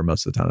leases are,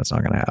 most of the time, that's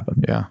not going to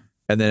happen. Yeah.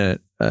 And then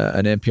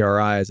an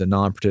MPRI is a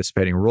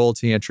non-participating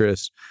royalty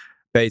interest.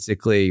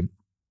 Basically,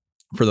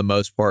 for the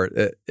most part,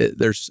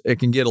 it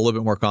can get a little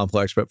bit more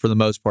complex, but for the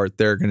most part,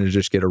 they're going to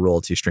just get a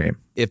royalty stream.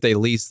 If they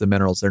lease the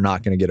minerals, they're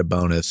not going to get a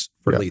bonus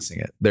for leasing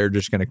it. They're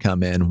just going to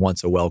come in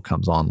once a well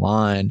comes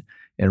online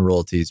and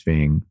royalties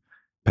being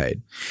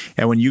paid.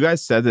 And when you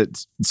guys said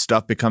that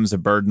stuff becomes a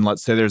burden,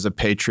 let's say there's a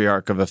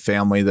patriarch of a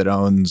family that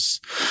owns,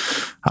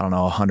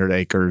 100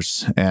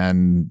 acres,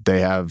 and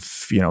they have,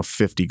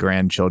 50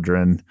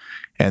 grandchildren,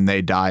 and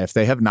they die. If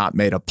they have not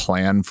made a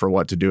plan for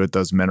what to do with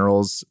those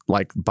minerals,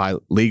 like by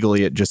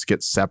legally, it just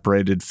gets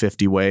separated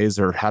 50 ways,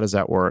 or how does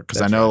that work?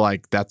 Because I know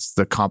that's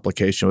the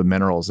complication with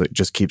minerals. It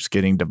just keeps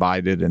getting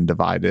divided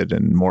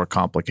and more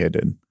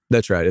complicated.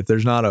 That's right. If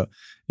there's not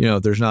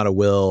a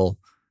will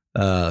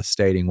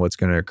stating what's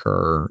going to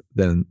occur,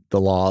 then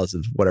the laws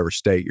of whatever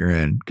state you're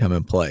in come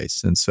in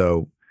place. And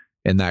so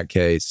in that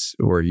case,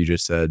 where you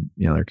just said,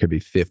 there could be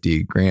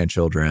 50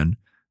 grandchildren,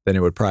 then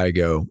it would probably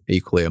go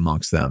equally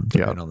amongst them,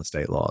 depending on the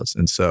state laws.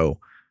 And so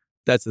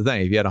that's the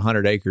thing. If you had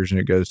 100 acres and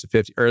it goes to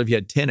 50, or if you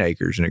had 10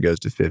 acres and it goes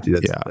to 50,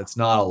 that's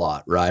not a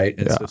lot, right?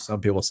 And so some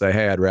people say,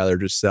 hey, I'd rather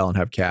just sell and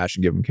have cash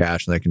and give them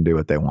cash and they can do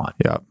what they want.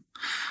 Yeah.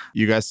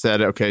 You guys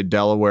said, okay,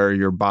 Delaware,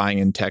 you're buying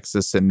in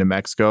Texas and New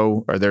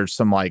Mexico. Are there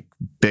some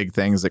big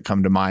things that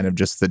come to mind of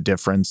just the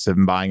difference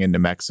in buying in New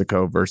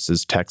Mexico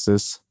versus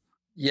Texas?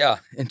 Yeah.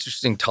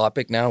 Interesting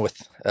topic now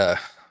with our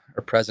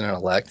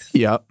president-elect.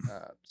 Yep.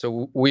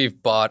 So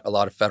we've bought a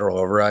lot of federal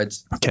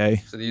overrides.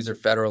 Okay. So these are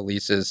federal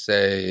leases.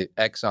 Say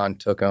Exxon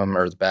took them,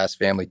 or the Bass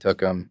family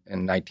took them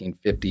in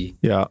 1950.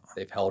 Yeah.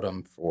 They've held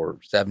them for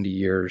 70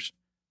 years.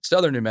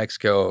 Southern New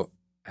Mexico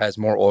has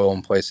more oil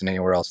in place than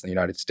anywhere else in the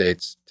United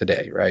States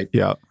today, right?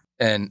 Yeah.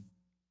 And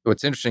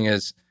what's interesting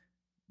is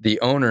the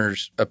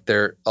owners up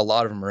there, a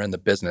lot of them are in the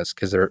business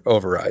because they're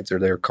overrides or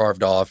they're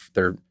carved off.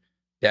 Their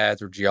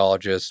dads were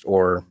geologists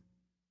or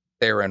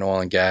they were in oil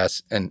and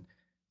gas. And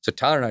so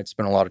Tyler and I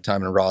spent a lot of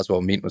time in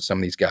Roswell meeting with some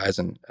of these guys.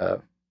 And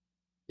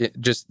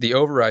just the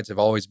overrides have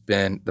always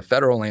been the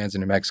federal lands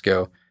in New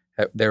Mexico.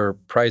 They were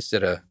priced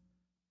at a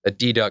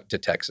deduct to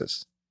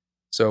Texas.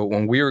 So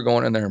when we were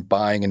going in there and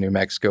buying in New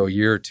Mexico a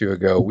year or two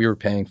ago, we were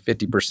paying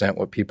 50%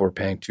 what people were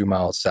paying 2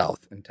 miles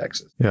south in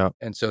Texas. Yeah.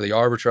 And so the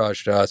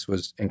arbitrage to us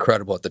was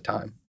incredible at the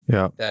time.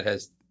 Yeah. That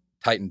has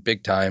tightened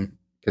big time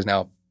because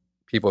now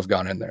people have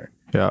gone in there.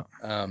 Yeah.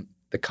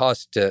 The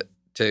cost to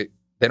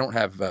they don't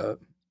have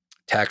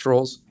tax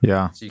rolls.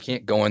 Yeah. So you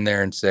can't go in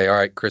there and say, all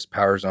right, Chris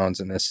Powerzone's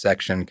in this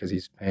section because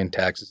he's paying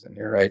taxes in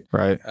here, right?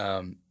 Right.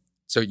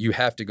 So you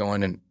have to go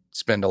in and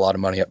spend a lot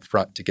of money up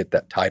front to get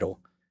that title.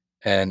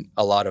 And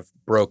a lot of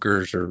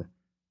brokers or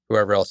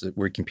whoever else that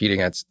we're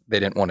competing against, they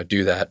didn't want to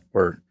do that.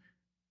 Or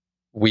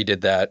we did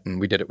that, and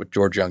we did it with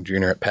George Young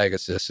Jr. at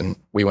Pegasus, and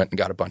we went and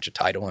got a bunch of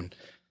title and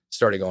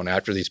started going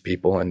after these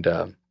people. And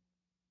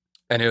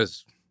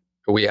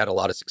we had a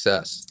lot of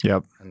success.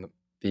 Yep. And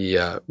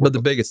but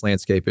the biggest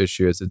landscape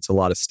issue is it's a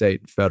lot of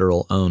state and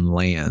federal owned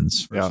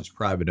lands versus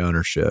private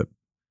ownership.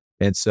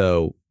 And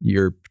so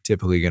you're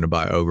typically going to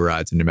buy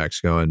overrides in New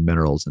Mexico and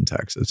minerals in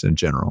Texas in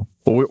general.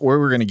 Well,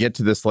 we're going to get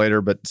to this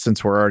later, but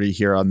since we're already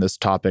here on this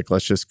topic,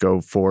 let's just go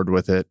forward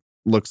with it.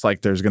 Looks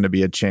like there's going to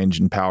be a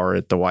change in power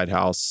at the White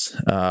House.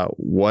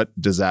 What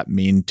does that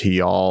mean to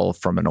y'all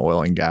from an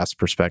oil and gas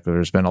perspective?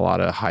 There's been a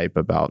lot of hype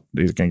about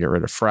he's going to get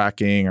rid of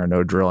fracking or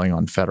no drilling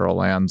on federal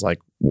lands. Like,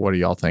 what are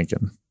y'all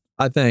thinking?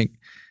 I think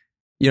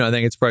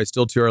it's probably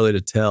still too early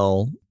to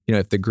tell.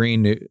 If the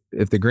Green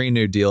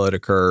New Deal had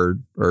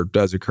occurred or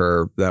does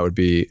occur, that would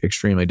be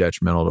extremely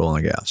detrimental to oil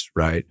and gas,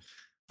 right?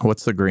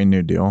 What's the Green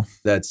New Deal?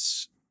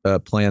 That's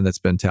a plan that's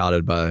been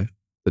touted by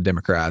the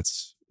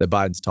Democrats that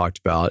Biden's talked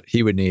about.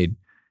 He would need,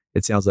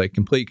 it sounds like,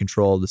 complete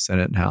control of the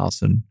Senate and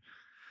House and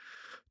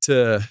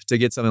to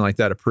get something like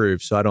that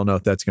approved. So I don't know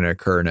if that's going to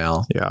occur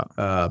now. Yeah.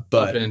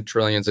 But in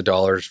trillions of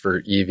dollars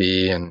for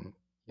EV and,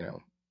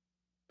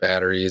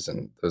 batteries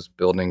and those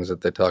buildings that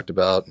they talked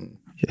about and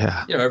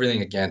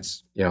everything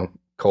against,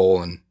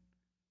 coal and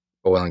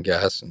oil and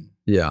gas. And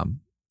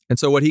And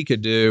so what he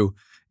could do,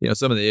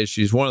 some of the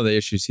issues, one of the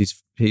issues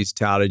he's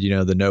touted,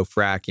 the no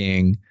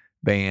fracking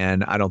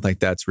ban. I don't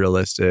think that's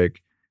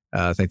realistic.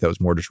 I think that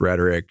was more just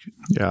rhetoric.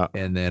 Yeah.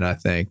 And then I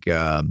think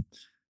the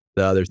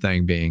other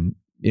thing being,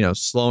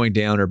 slowing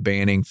down or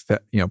banning,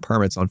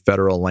 permits on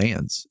federal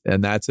lands.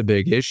 And that's a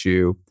big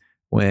issue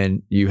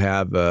when you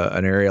have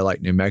an area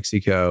like New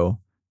Mexico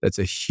that's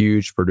a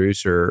huge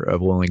producer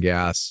of oil and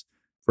gas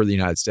for the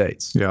United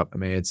States. Yeah. I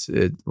mean, it's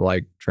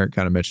like Trent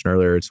kind of mentioned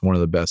earlier, it's one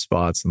of the best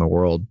spots in the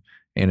world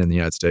and in the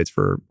United States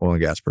for oil and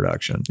gas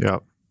production. Yeah.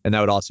 And that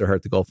would also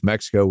hurt the Gulf of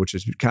Mexico, which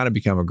has kind of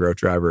become a growth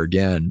driver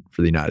again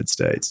for the United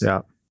States.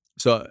 Yeah.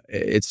 So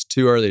it's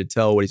too early to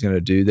tell what he's going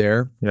to do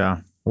there. Yeah.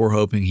 We're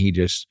hoping he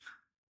just,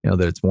 that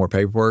it's more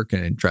paperwork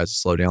and tries to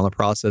slow down the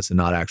process and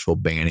not actual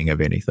banning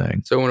of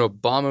anything. So when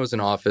Obama was in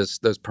office,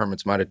 those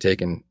permits might have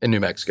taken in New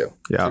Mexico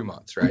 2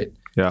 months, right?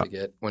 Yeah.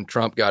 When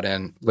Trump got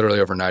in,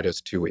 literally overnight, it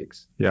was 2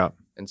 weeks. Yeah.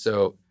 And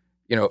so,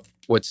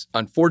 what's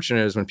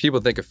unfortunate is when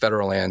people think of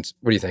federal lands,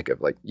 what do you think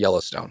of? Like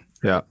Yellowstone.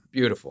 Yeah.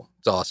 Beautiful.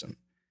 It's awesome.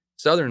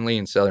 Southern Lee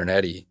and Southern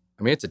Eddy,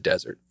 I mean, it's a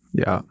desert.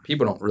 Yeah.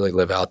 People don't really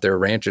live out there.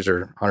 Ranches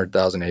are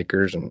 100,000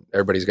 acres and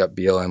everybody's got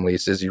BLM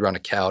leases. You run a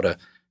cow to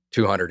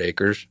 200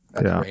 acres.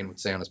 That's what Wayne would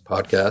say on his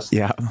podcast.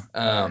 Yeah.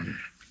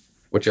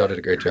 Which y'all did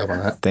a great job on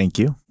that. Thank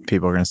you.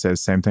 People are going to say the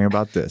same thing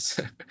about this.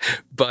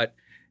 But,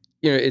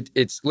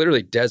 it's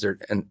literally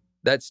desert. And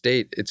that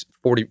state,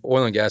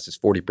 oil and gas is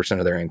 40%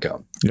 of their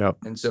income. Yep.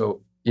 And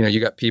so, you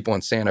got people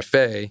in Santa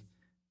Fe.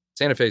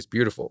 Santa Fe is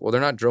beautiful. Well,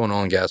 they're not drilling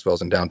oil and gas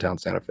wells in downtown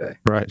Santa Fe.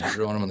 Right. They're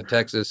drilling them on the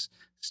Texas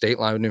state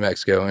line with New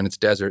Mexico, and it's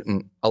desert.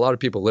 And a lot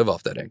of people live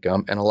off that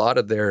income. And a lot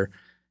of their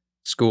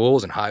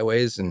schools and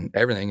highways and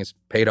everything is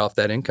paid off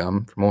that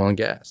income from oil and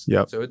gas.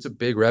 Yep. So it's a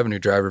big revenue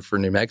driver for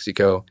New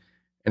Mexico.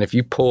 And if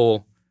he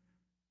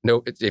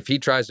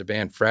tries to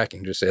ban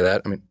fracking, just say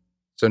that. I mean,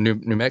 so New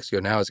Mexico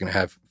now is going to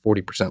have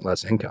 40%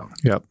 less income.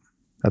 Yep.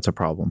 That's a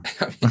problem.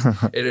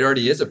 It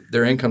already is.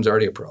 Their income's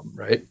already a problem,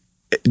 right?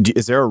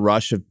 Is there a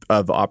rush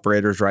of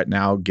operators right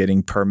now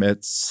getting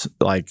permits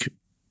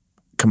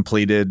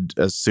completed,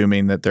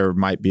 assuming that there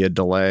might be a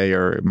delay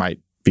or it might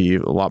be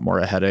a lot more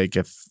a headache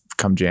if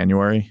come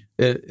January?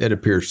 It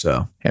appears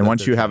so. And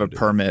once you have a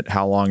permit,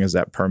 how long is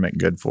that permit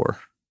good for?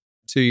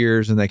 2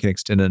 years, and they can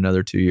extend it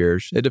another 2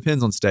 years. It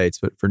depends on states,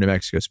 but for New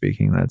Mexico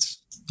speaking,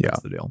 that's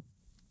the deal.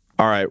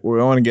 All right. We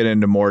want to get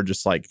into more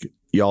just like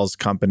y'all's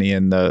company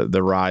and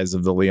the rise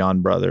of the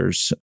Leon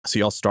brothers. So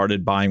y'all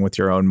started buying with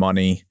your own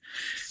money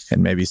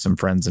and maybe some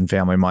friends and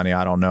family money.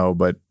 I don't know,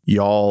 but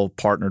y'all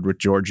partnered with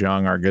George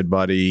Young, our good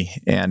buddy,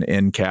 and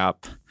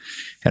InCap,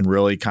 and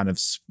really kind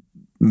of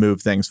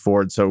move things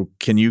forward. So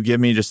can you give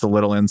me just a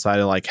little insight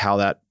of like how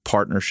that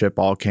partnership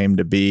all came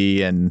to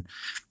be, and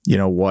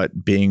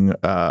what being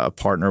a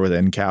partner with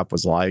NCAP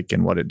was like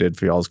and what it did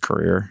for y'all's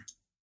career?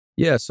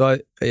 Yeah. So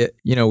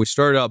we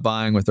started out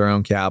buying with our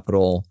own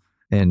capital,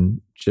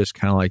 and just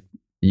kind of like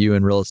you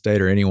in real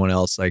estate or anyone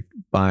else, like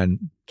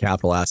buying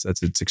capital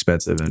assets, it's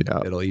expensive and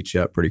it'll eat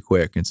you up pretty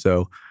quick. And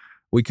so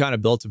we kind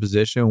of built a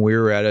position. We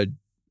were at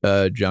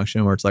a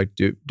junction where it's like,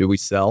 do we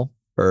sell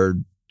or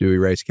do we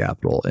raise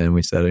capital? And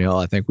we said,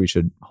 I think we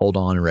should hold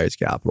on and raise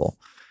capital.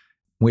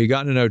 We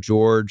got to know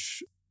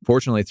George,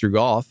 fortunately, through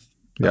golf,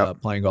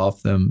 playing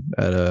golf with him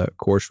at a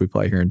course we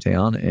play here in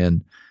town.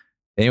 And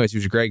anyways, he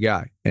was a great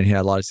guy, and he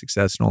had a lot of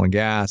success in oil and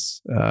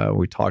gas.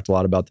 We talked a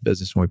lot about the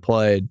business when we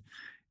played,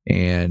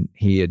 and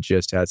he had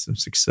just had some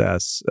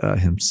success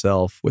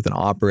himself with an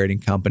operating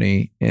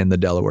company in the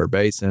Delaware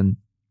Basin.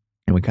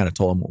 And we kind of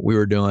told him what we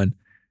were doing.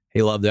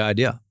 He loved the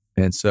idea.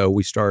 And so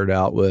we started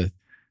out with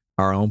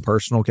our own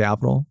personal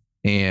capital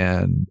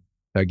and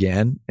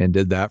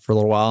did that for a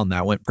little while. And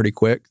that went pretty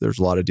quick. There's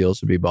a lot of deals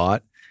to be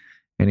bought.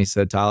 And he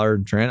said, Tyler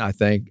and Trent, I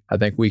think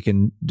we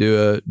can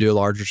do a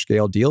larger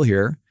scale deal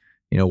here.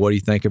 What do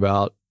you think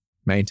about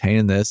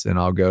maintaining this? And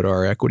I'll go to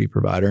our equity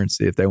provider and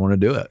see if they want to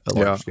do it, a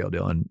large scale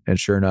deal. And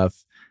sure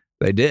enough,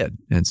 they did.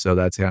 And so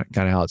that's kind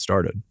of how it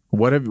started.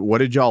 What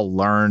did y'all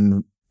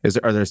learn?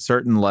 Are there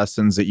certain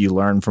lessons that you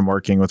learned from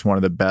working with one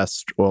of the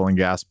best oil and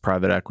gas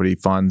private equity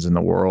funds in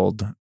the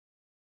world?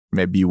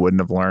 Maybe you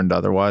wouldn't have learned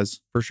otherwise?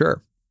 For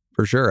sure.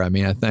 I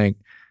mean, I think,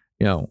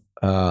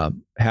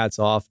 hats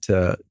off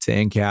to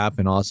NCAP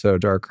and also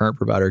to our current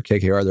provider,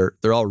 KKR.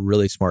 They're all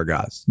really smart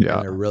guys. Yeah.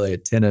 And they're really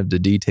attentive to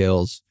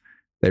details.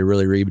 They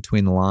really read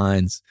between the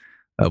lines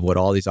of what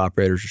all these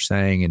operators are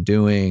saying and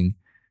doing.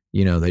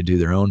 They do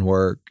their own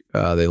work.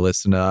 They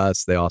listen to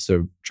us. They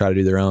also try to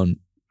do their own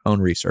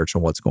research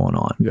on what's going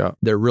on. Yeah.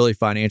 They're really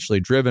financially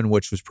driven,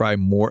 which was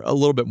probably a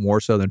little bit more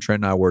so than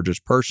Trent and I were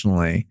just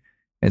personally.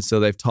 And so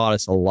they've taught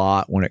us a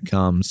lot when it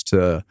comes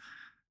to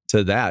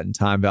that and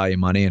time, value,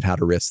 money, and how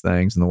to risk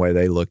things and the way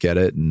they look at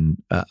it.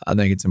 And I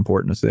think it's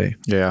important to see.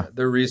 Yeah.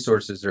 Their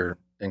resources are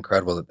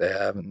incredible that they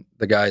have. And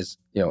the guys,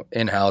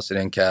 in-house at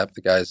NCAP, the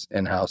guys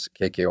in-house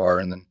at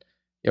KKR, and then,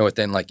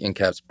 within like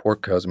NCAP's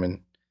portcos, I mean,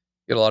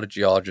 you get a lot of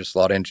geologists, a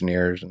lot of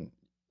engineers. And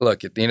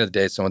look, at the end of the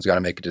day, someone's got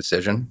to make a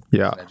decision.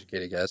 Yeah. An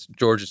educated guess.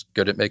 George is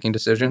good at making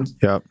decisions.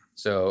 Yeah.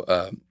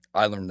 So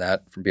I learned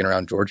that from being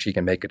around George. He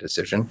can make a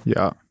decision.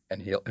 Yeah.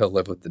 And he'll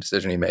live with the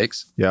decision he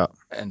makes. Yeah.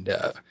 And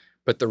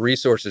but the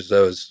resources,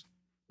 those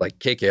like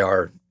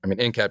KKR, I mean,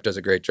 NCAP does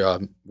a great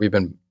job.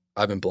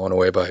 I've been blown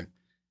away by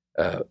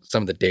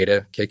some of the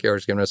data KKR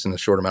has given us in the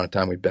short amount of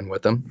time we've been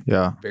with them.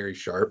 Yeah. Very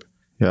sharp.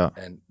 Yeah.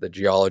 And the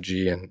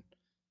geology and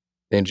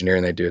the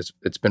engineering they do,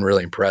 it's been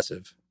really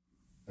impressive.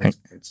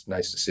 It's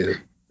nice to see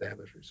that they have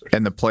those resources.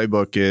 And the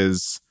playbook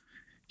is,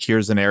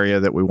 here's an area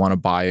that we want to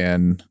buy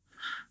in.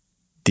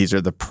 These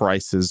are the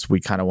prices we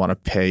kind of want to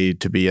pay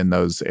to be in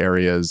those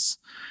areas.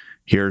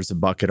 Here's a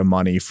bucket of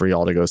money for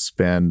y'all to go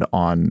spend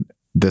on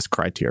this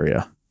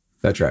criteria.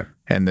 That's right.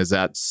 And is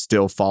that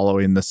still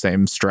following the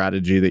same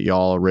strategy that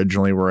y'all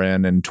originally were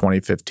in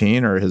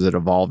 2015, or has it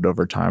evolved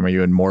over time? Are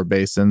you in more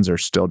basins or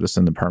still just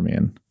in the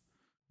Permian?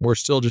 We're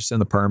still just in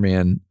the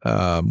Permian.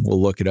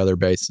 We'll look at other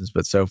basins,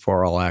 but so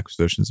far all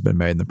acquisitions have been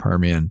made in the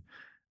Permian.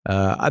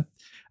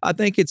 I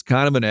think it's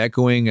kind of an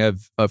echoing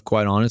of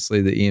quite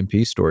honestly the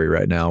E&P story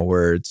right now,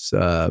 where it's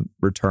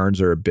returns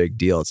are a big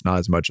deal. It's not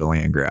as much a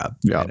land grab.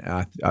 Yeah.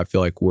 And I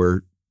feel like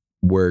we're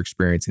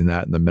experiencing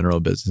that in the mineral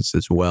business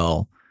as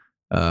well.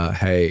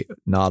 Hey,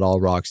 not all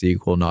rocks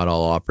equal, not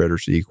all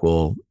operators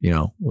equal.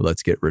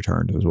 Let's get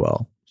returns as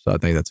well. So I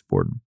think that's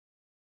important.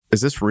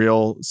 Is this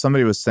real?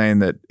 Somebody was saying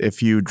that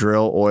if you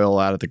drill oil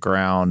out of the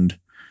ground,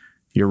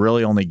 you're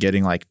really only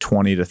getting like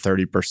 20 to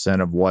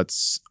 30% of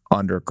what's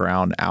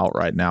underground out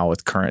right now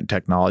with current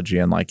technology,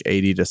 and like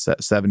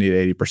 70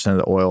 to 80% of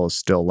the oil is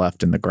still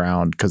left in the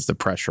ground because the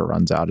pressure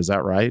runs out. Is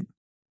that right?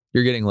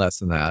 You're getting less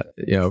than that.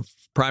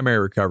 Primary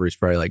recovery is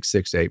probably like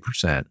 6 to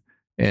 8%.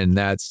 And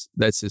that's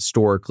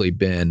historically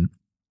been,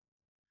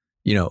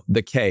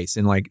 the case.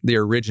 And like the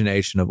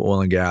origination of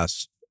oil and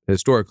gas,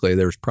 historically,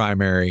 there was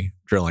primary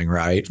drilling,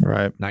 right?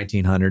 Right.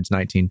 1900s,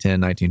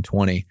 1910,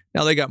 1920.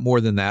 Now they got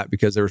more than that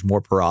because there was more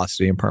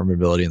porosity and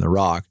permeability in the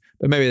rock,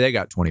 but maybe they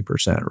got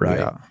 20%, right?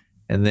 Yeah.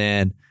 And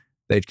then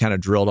they kind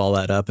of drilled all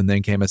that up, and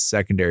then came a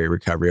secondary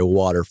recovery, a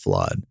water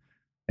flood.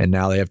 And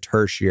now they have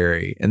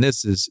tertiary. And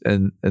this is,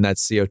 and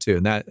that's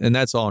CO2. And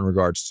that's all in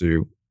regards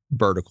to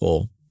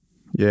vertical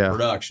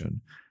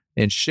production.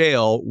 In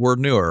shale, we're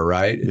newer,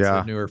 right? It's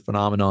a newer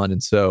phenomenon.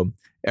 And so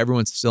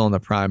everyone's still in the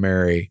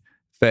primary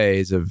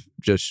phase of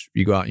just,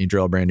 you go out and you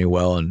drill a brand new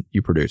well and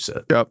you produce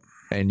it. Yep.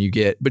 And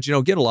but you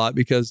don't get a lot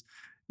because,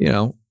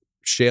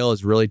 shale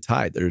is really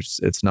tight.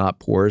 It's not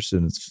porous,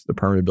 and the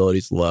permeability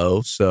is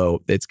low.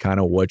 So it's kind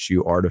of what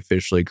you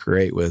artificially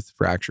create with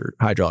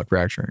hydraulic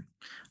fracturing.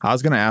 I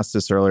was going to ask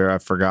this earlier, I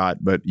forgot,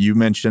 but you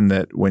mentioned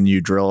that when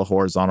you drill a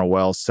horizontal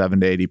well,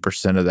 7 to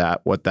 80% of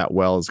that, what that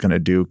well is going to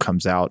do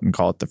comes out and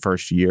call it the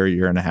first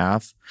year and a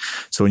half.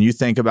 So when you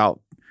think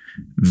about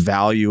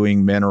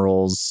valuing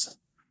minerals,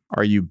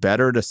 are you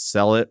better to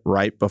sell it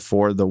right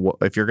before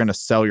if you're going to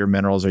sell your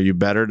minerals, are you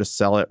better to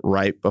sell it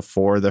right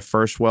before the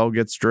first well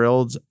gets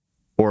drilled?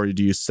 Or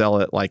do you sell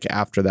it like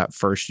after that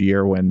first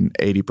year when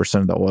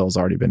 80% of the oil's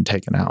already been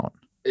taken out?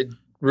 It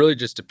really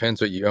just depends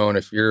what you own.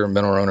 If you're a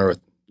mineral owner with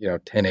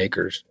 10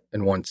 acres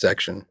in one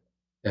section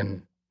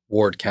in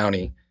Ward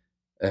County,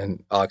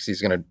 and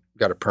Oxy's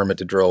got a permit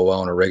to drill a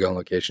well on a rig on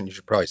location, you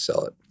should probably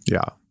sell it.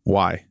 Yeah.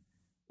 Why?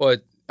 Well,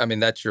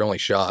 that's your only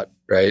shot,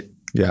 right?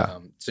 Yeah.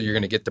 So you're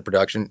going to get the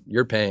production.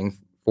 You're paying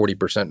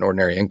 40% in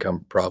ordinary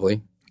income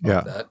probably.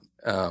 Yeah.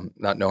 That,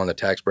 not knowing the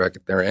tax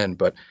bracket they're in,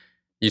 but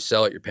you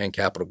sell it, you're paying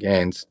capital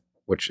gains,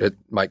 which it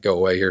might go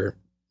away here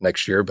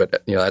next year, but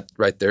that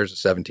right there's a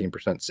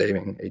 17%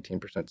 saving,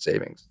 18%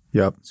 savings.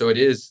 Yep. So it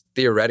is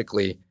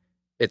theoretically,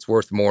 it's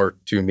worth more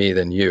to me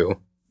than you,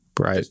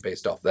 right? Just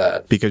based off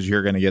that, because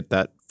you're going to get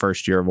that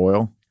first year of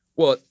oil.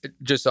 Well,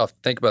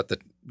 think about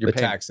you're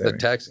paying tax. The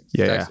tax.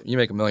 Yeah. You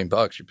make $1 million,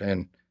 you're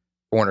paying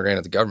 $400,000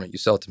 to the government. You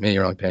sell it to me,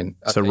 you're only paying.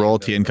 So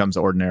royalty income's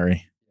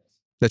ordinary.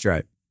 That's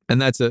right, and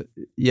that's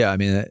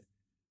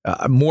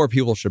more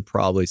people should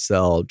probably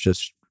sell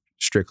just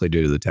strictly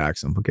due to the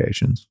tax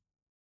implications.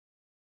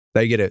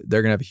 They get it.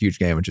 They're going to have a huge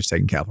gain with just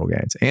taking capital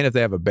gains. And if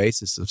they have a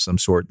basis of some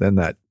sort, then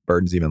that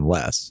burden's even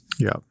less.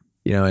 Yeah.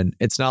 And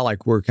it's not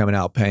like we're coming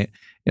out paying,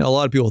 a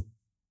lot of people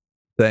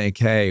think,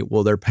 hey,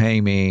 well, they're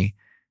paying me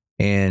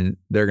and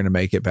they're going to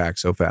make it back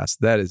so fast.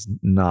 That is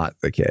not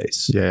the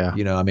case. Yeah.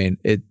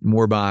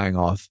 We're buying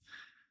off,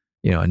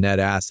 a net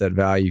asset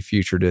value,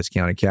 future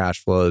discounted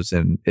cash flows,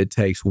 and it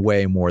takes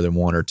way more than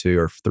 1 or 2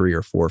 or 3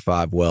 or 4 or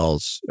 5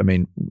 wells.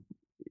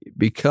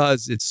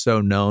 Because it's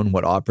so known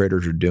what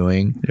operators are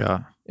doing. Yeah.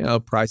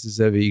 Prices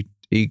have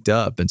eked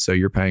up, and so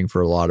you're paying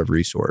for a lot of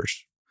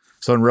resource.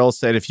 So in real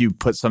estate, if you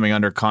put something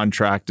under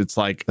contract, it's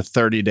like a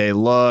 30-day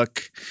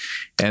look,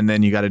 and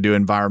then you got to do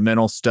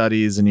environmental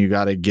studies, and you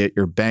got to get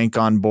your bank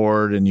on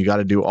board, and you got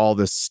to do all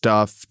this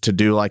stuff to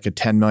do like a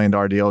 $10 million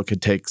deal. It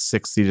could take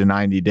 60 to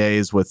 90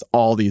 days with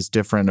all these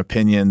different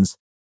opinions.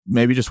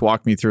 Maybe just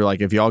walk me through,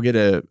 like, if y'all get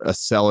a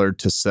seller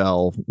to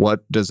sell,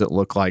 what does it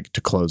look like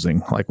to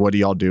closing? Like, what do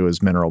y'all do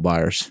as mineral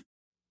buyers?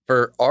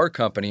 For our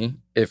company,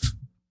 if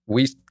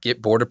we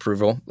get board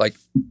approval, like,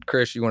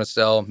 Chris, you want to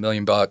sell $1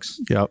 million.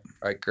 Yep. All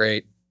right,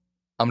 great.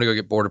 I'm going to go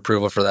get board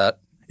approval for that.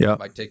 Yep. It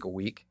might take a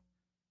week.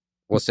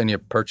 We'll send you a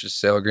purchase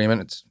sale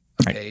agreement. It's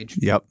a page.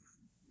 Yep.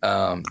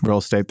 Real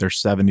estate,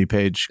 there's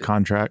 70-page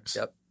contracts.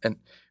 Yep. And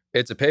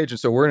it's a page. And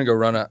so we're going to go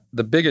run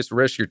the biggest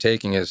risk you're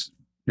taking is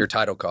your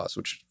title costs,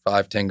 which is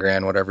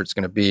 $5,000-$10,000, whatever it's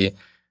going to be.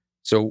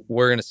 So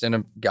we're going to send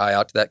a guy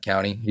out to that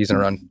county. He's going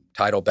to run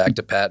title back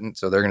to patent.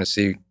 So they're going to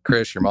see,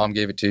 Chris, your mom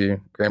gave it to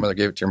you. Grandmother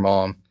gave it to your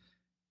mom.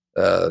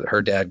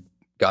 Her dad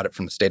got it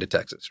from the state of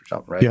Texas or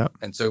something, right? Yeah.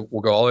 And so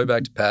we'll go all the way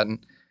back to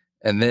patent.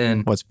 And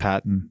then what's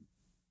patent?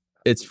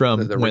 It's from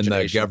when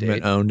the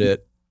government owned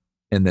it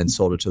and then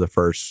sold it to the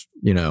first,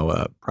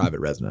 private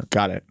resident.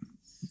 Got it.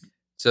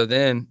 So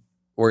then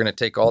we're going to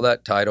take all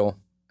that title,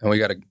 and we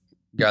got a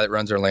guy that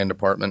runs our land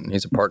department, and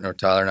he's a partner of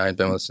Tyler and I. He's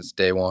been with us since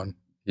day one.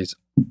 He's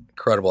an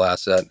incredible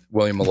asset,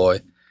 William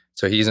Malloy.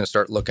 So he's going to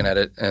start looking at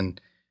it,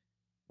 and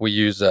we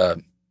use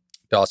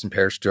Dawson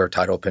Parrish to do our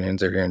title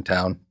opinions. They're here in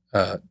town.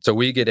 So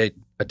we get a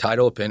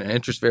title opinion, an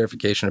interest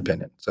verification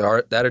opinion.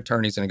 So that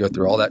attorney's going to go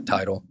through all that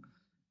title,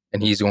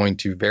 and he's going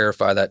to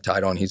verify that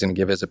title, and he's going to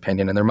give his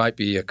opinion. And there might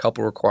be a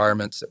couple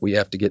requirements that we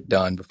have to get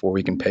done before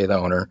we can pay the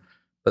owner,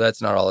 but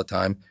that's not all the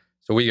time.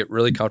 So we get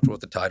really comfortable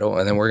with the title,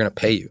 and then we're going to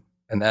pay you.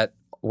 And that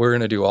we're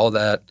going to do all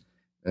that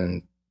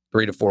in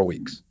 3 to 4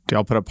 weeks. Do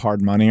y'all put up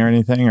hard money or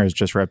anything, or is it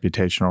just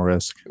reputational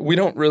risk? We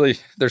don't really.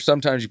 There's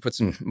sometimes you put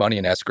some money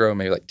in escrow,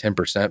 maybe like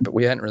 10%, but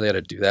we hadn't really had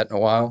to do that in a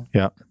while.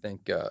 Yeah. I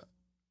think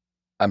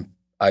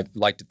I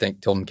like to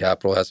think Tilden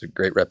Capital has a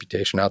great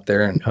reputation out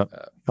there, and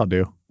I'll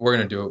do. We're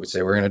going to do what we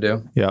say we're going to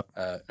do. Yeah.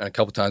 And a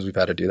couple times we've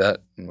had to do that,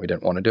 and we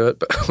didn't want to do it,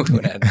 but we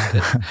went ahead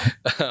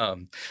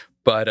and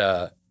did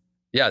it.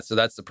 Yeah, so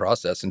that's the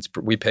process. And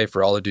we pay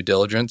for all the due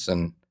diligence.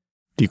 And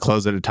do you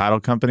close at a title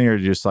company, or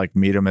do you just like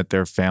meet them at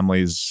their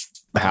family's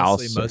house?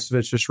 Honestly, most of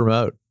it's just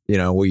remote.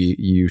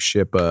 You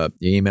ship you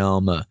email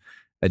them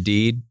a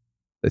deed,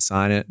 they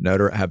sign it,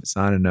 have it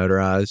signed and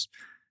notarized.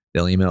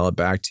 They'll email it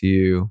back to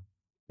you.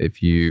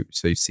 If you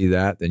see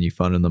that, then you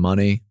fund them the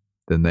money,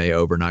 then they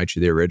overnight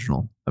you the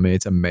original.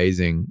 It's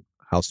amazing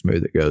how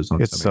smooth it goes.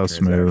 It's so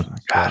smooth.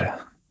 God,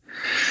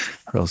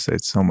 real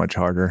estate's so much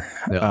harder.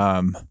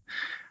 Yeah.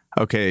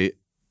 Okay.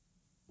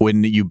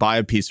 When you buy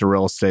a piece of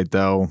real estate,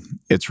 though,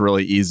 it's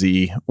really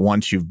easy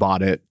once you've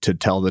bought it to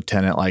tell the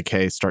tenant, like,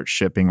 hey, start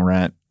shipping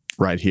rent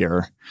right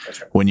here. That's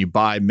right. When you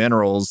buy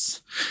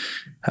minerals,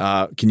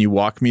 can you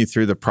walk me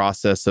through the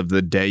process of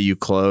the day you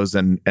close?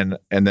 And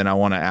then I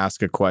want to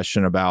ask a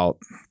question about,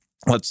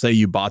 let's say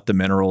you bought the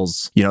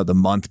minerals, the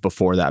month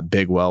before that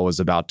big well was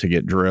about to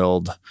get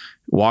drilled.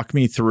 Walk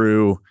me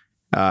through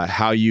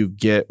how you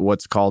get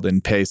what's called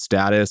in pay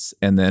status,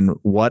 and then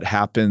what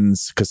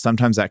happens, because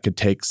sometimes that could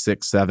take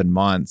 6-7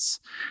 months.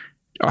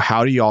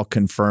 How do y'all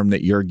confirm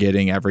that you're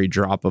getting every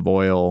drop of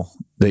oil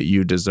that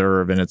you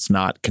deserve and it's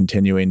not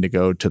continuing to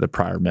go to the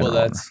prior mineral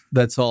owner?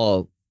 That's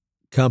all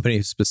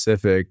company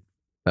specific,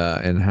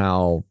 and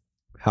how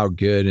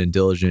good and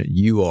diligent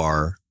you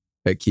are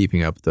at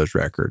keeping up with those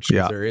records.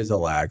 Yeah. There is a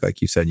lag,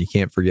 like you said, you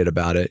can't forget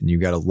about it, and you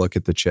got to look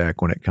at the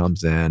check when it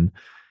comes in.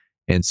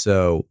 And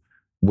so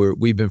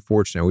we've been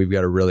fortunate. We've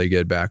got a really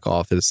good back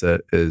office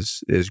that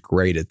is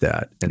great at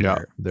that.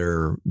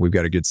 And we've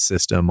got a good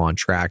system on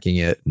tracking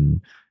it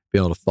and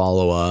being able to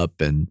follow up.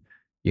 And,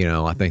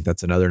 I think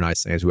that's another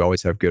nice thing is we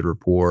always have good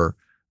rapport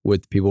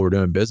with the people we're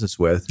doing business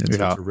with. And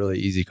so it's a really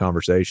easy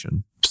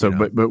conversation. So,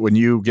 but when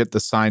you get the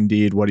signed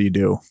deed, what do you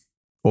do?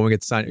 When we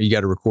get the signed, you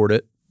got to record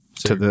it.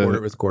 So you record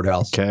it with the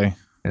courthouse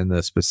in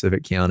the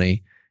specific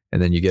county,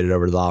 and then you get it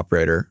over to the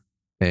operator,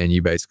 and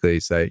you basically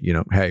say,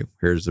 hey,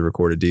 here's the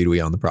recorded deed.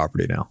 We own the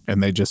property now.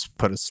 And they just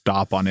put a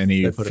stop on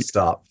any. They put a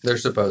stop. They're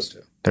supposed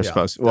to. They're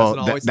supposed to.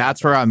 Well,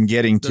 that's where I'm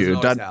getting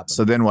to.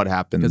 So then what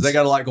happens? Because they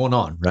got a lot going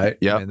on, right?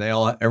 Yeah. And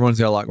everyone's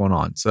got a lot going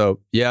on. So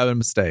you have a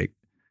mistake.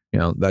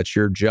 That's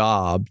your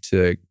job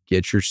to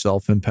get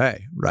yourself in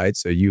pay, right?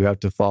 So you have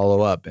to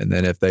follow up. And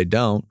then if they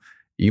don't,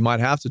 you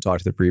might have to talk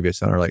to the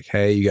previous owner, like,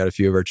 hey, you got a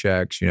few of our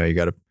checks, you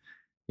got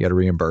to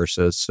reimburse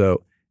us.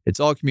 So it's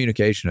all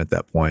communication at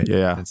that point,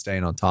 and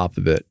staying on top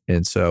of it.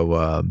 And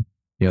so,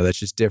 that's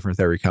just different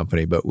with every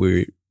company, but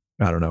we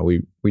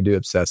do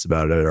obsess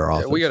about it at our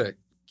office. We got a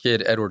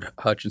kid, Edward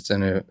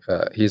Hutchinson, who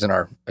he's in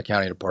our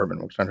accounting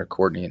department, which is under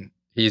Courtney, and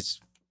he's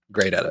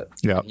great at it.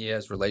 Yeah. And he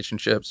has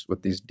relationships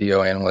with these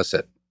DO analysts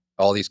at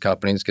all these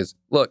companies. Because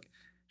look,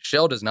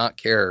 Shell does not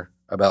care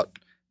about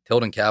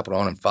Tilden Capital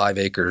owning 5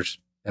 acres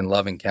in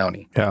Loving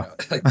County. Yeah.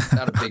 It's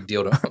not a big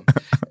deal to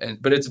them,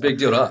 but it's a big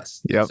deal to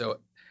us. Yep. So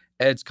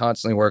Ed's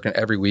constantly working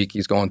every week.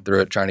 He's going through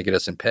it, trying to get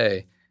us in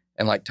pay.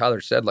 And like Tyler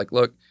said,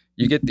 look,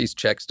 you get these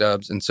check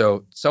stubs. And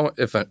so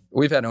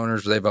we've had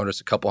owners, they've owed us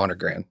a couple $100,000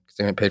 because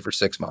they haven't paid for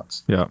 6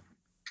 months. Yeah.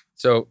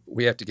 So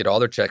we have to get all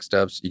their check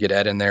stubs. You get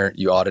Ed in there,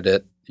 you audit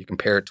it, you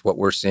compare it to what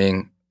we're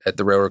seeing at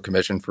the Railroad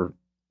Commission for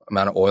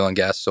amount of oil and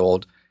gas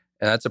sold.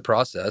 And that's a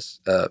process.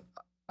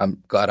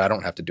 I'm glad I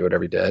don't have to do it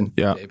every day.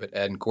 Yeah. But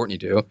Ed and Courtney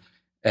do.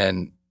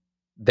 And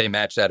they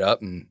match that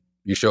up, and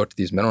you show it to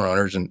these mineral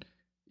owners. And,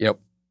 it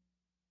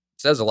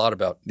says a lot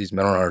about these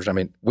mineral owners. I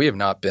mean, we have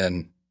not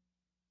been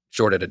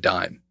short at a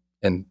dime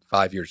in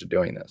 5 years of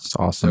doing this. That's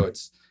awesome. So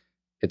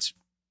it's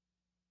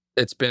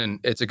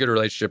a good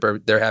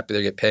relationship. They're happy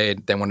they get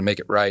paid. They want to make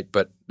it right.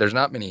 But there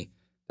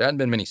haven't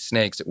been many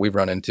snakes that we've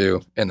run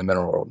into in the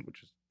mineral world,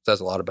 which says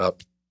a lot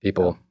about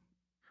people.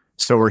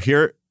 So we're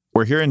here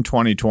in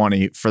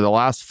 2020. For the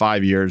last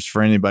 5 years,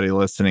 for anybody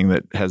listening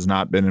that has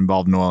not been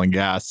involved in oil and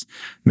gas,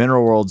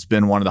 mineral world's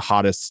been one of the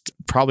hottest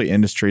probably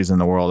industries in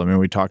the world. I mean,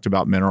 we talked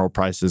about mineral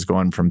prices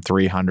going from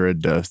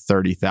 300 to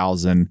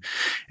 30,000,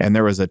 and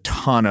there was a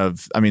ton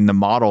of, the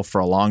model for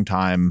a long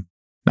time,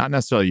 not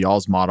necessarily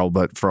y'all's model,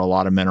 but for a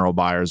lot of mineral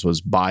buyers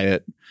was buy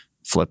it,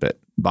 flip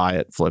it, buy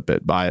it, flip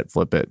it, buy it,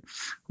 flip it.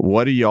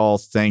 What do y'all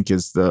think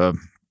is the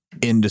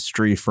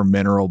industry for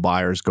mineral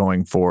buyers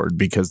going forward?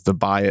 Because the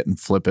buy it and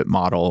flip it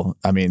model,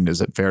 is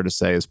it fair to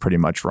say, has pretty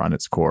much run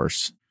its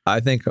course? I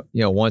think,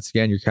 once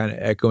again, you're kind of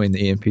echoing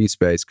the E&P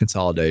space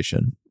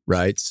consolidation,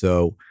 right?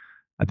 So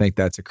I think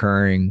that's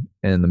occurring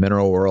in the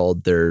mineral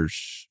world.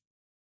 There's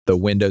the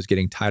windows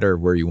getting tighter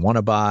of where you want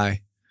to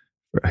buy,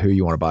 who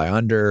you want to buy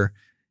under.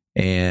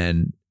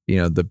 And,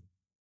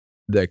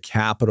 the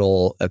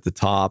capital at the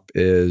top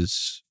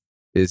is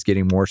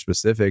getting more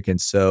specific. And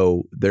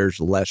so there's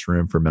less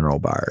room for mineral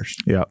buyers.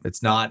 Yeah.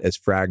 It's not as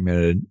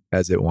fragmented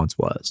as it once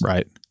was.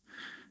 Right.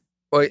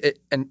 Well,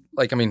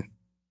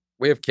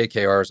 we have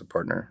KKR as a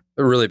partner.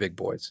 They're really big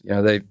boys.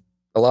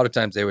 A lot of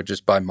times they would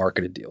just buy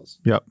marketed deals.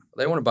 Yep.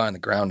 They want to buy on the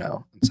ground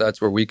now. And so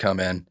that's where we come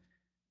in.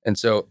 And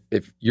so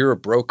if you're a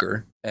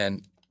broker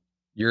and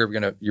you're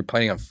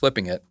planning on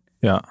flipping it,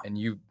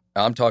 and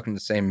I'm talking to the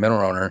same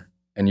mineral owner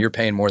and you're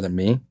paying more than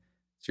me,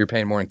 so you're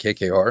paying more in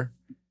KKR,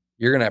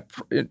 you're going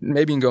to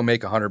maybe you can go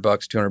make $100,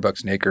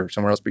 $200 an acre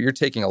somewhere else, but you're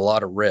taking a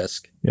lot of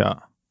risk. Yeah.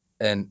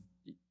 And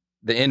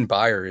the end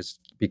buyer is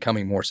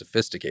becoming more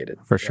sophisticated.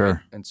 For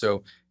sure. And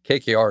so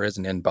KKR is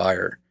an end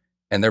buyer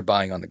and they're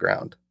buying on the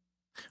ground.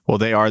 Well,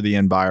 they are the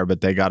end buyer,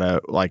 but they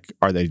gotta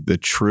are they the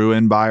true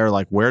end buyer?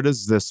 Where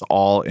does this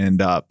all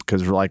end up?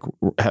 Because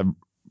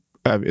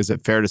is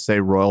it fair to say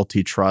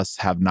royalty trusts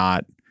have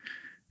not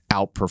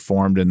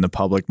outperformed in the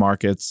public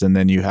markets, and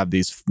then you have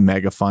these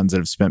mega funds that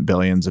have spent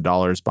billions of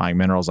dollars buying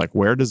minerals?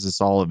 Where does this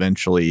all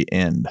eventually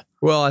end?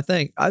 Well, I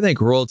think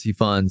royalty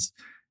funds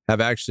have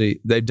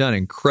they've done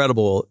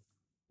incredible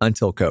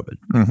until COVID,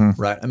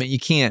 right? You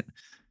can't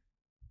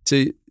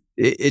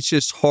it's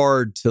just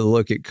hard to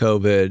look at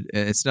COVID,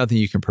 and it's nothing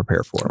you can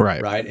prepare for,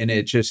 right? And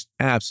it just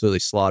absolutely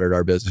slaughtered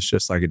our business,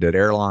 just like it did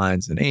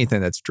airlines and anything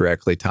that's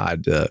directly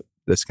tied to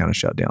this kind of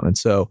shutdown. And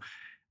so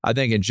I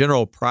think in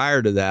general,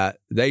 prior to that,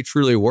 they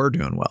truly were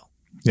doing well.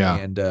 Yeah.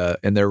 And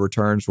their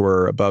returns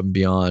were above and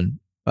beyond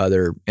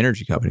other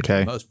energy companies for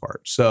the most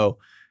part. So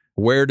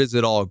where does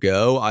it all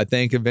go? I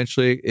think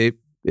eventually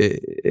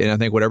and I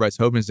think what everybody's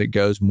hoping is it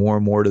goes more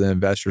and more to the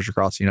investors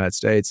across the United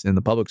States in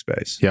the public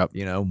space. Yep.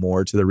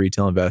 More to the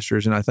retail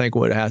investors. And I think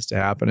what has to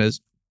happen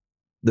is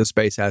the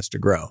space has to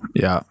grow.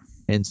 Yeah.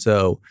 And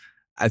so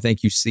I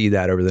think you see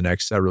that over the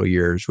next several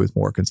years with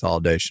more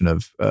consolidation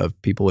of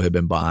people who have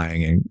been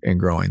buying and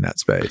growing that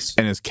space.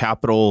 And as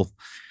capital's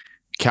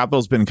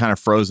been kind of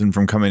frozen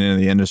from coming into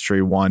the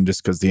industry, one,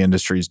 just because the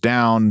industry's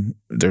down.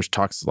 There's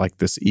talks like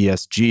this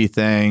ESG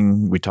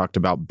thing. We talked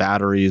about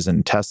batteries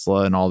and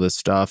Tesla and all this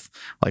stuff.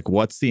 Like,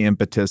 what's the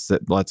impetus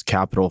that lets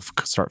capital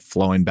start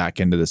flowing back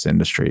into this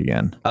industry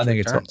again? I think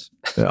it's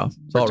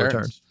all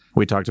returns.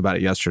 We talked about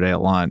it yesterday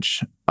at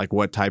lunch. Like,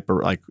 what type of,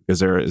 like,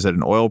 is it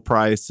an oil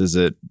price? Is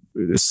it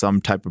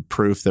some type of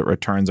proof that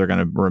returns are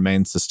going to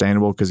remain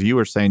sustainable? Because you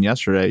were saying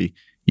yesterday,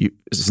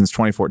 since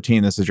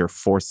 2014, this is your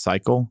fourth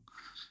cycle.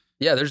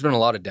 Yeah, there's been a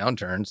lot of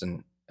downturns.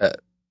 And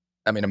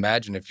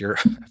imagine if you're a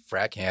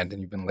frac hand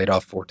and you've been laid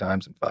off 4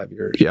 times in 5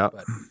 years. Yeah.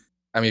 But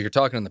if you're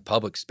talking in the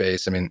public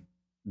space,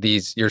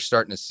 you're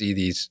starting to see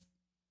these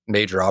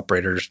major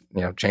operators,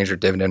 change their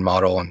dividend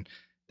model, and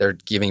they're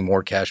giving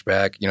more cash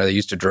back. They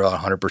used to draw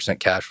 100%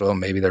 cash flow.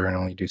 Maybe they're going to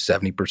only do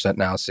 70%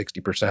 now,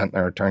 60%,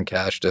 and return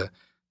cash to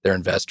their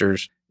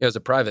investors. As a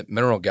private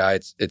mineral guy,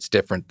 it's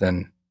different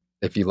than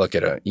if you look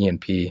at an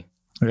E&P.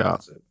 Yeah.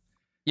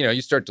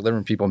 You start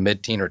delivering people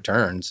mid-teen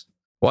returns.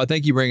 Well, I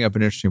think you bring up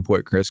an interesting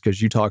point, Chris,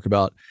 because you talk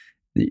about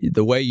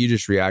the way you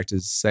just react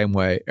is the same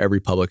way every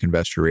public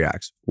investor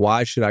reacts.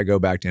 Why should I go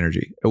back to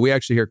energy? We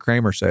actually hear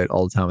Kramer say it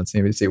all the time on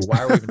CNBC. Why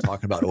are we even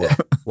talking about oil?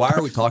 Why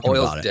are we talking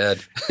about it? Oil's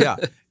dead. Yeah.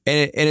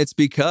 And it's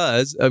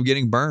because of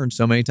getting burned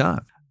so many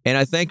times. And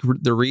I think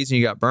the reason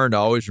you got burned, I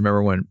always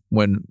remember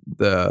when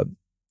the,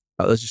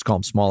 let's just call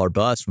them smaller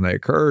busts, when they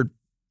occurred,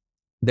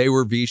 they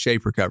were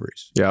V-shaped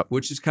recoveries. Yeah.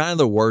 Which is kind of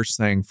the worst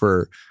thing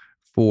for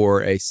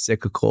a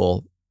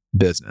cyclical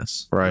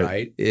business.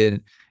 Right.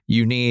 And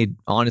you need,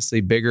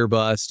 honestly, bigger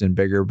busts and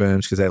bigger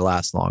booms because they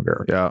last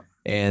longer. Yeah.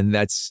 And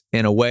that's,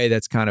 in a way,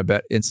 that's kind of,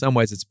 in some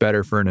ways, it's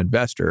better for an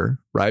investor,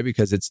 right?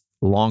 Because it's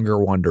longer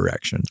one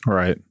direction.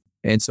 Right.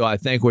 And so I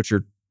think what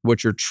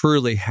you're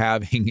truly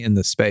having in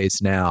the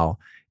space now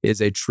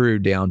is a true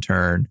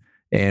downturn.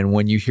 And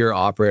when you hear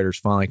operators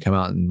finally come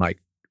out and like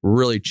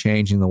really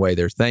changing the way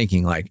they're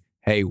thinking, like,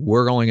 hey,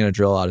 we're only going to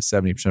drill out of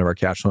 70% of our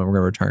cash flow and we're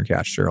going to return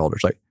cash to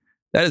shareholders. Like,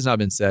 that has not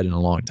been said in a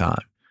long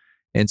time.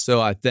 And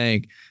so I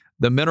think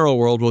the mineral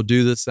world will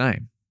do the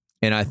same.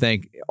 And I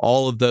think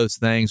all of those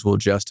things will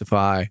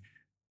justify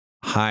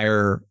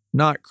higher,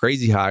 not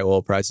crazy high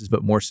oil prices,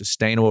 but more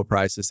sustainable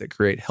prices that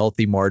create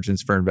healthy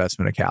margins for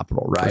investment of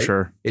capital, right? For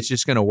sure. It's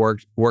just going to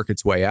work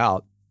its way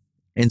out.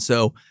 And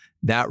so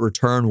that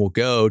return will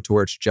go to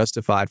where it's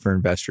justified for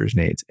investors'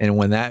 needs. And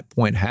when that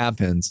point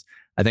happens,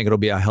 I think it'll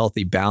be a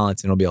healthy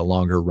balance and it'll be a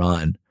longer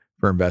run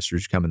for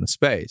investors to come in the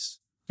space.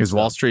 Is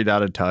Wall Street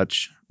out of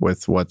touch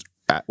with what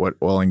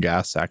oil and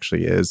gas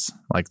actually is?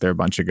 Like, there are a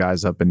bunch of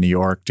guys up in New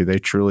York. Do they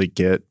truly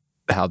get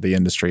how the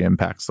industry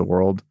impacts the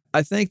world?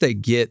 I think they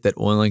get that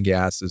oil and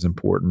gas is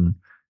important.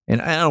 And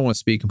I don't want to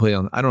speak completely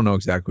on, I don't know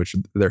exactly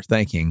what they're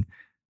thinking,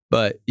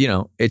 but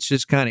it's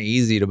just kind of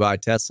easy to buy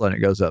Tesla and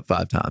it goes up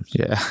 5 times.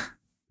 Yeah.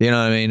 You know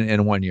what I mean?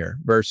 In 1 year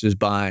versus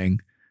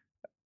buying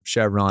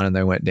Chevron and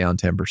they went down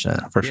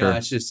 10%. For sure.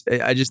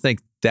 I just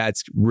think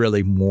that's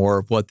really more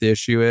of what the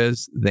issue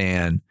is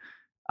than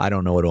I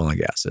don't know what oil and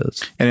gas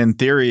is. And in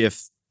theory,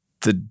 if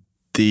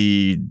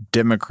the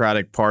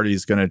Democratic Party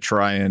is going to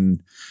try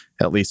and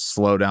at least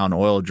slow down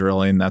oil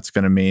drilling, that's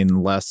going to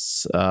mean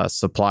less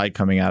supply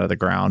coming out of the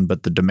ground.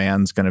 But the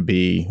demand's going to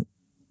be,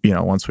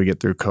 once we get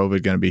through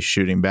COVID, going to be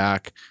shooting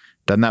back.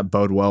 Doesn't that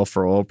bode well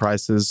for oil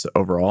prices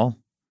overall?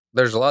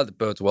 There's a lot that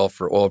bodes well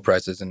for oil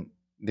prices. And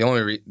the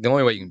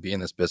only way you can be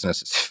in this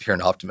business is if you're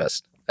an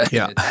optimist.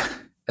 Yeah.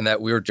 And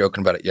that we were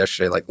joking about it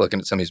yesterday, like looking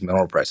at some of these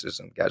mineral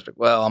prices, and guys are like,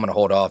 well, I'm going to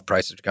hold off.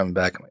 Prices are coming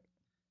back. I'm like,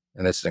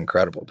 and this is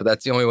incredible. But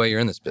that's the only way you're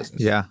in this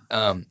business. Yeah.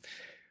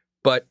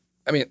 But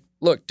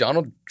look,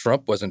 Donald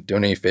Trump wasn't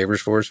doing any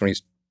favors for us when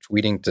he's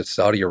tweeting to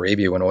Saudi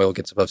Arabia when oil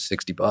gets above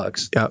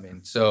 $60. Yeah.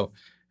 So,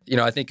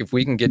 I think if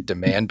we can get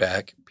demand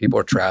back, people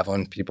are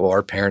traveling,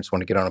 our parents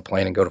want to get on a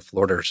plane and go to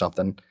Florida or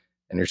something,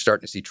 and you're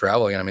starting to see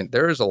travel again.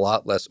 There is a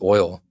lot less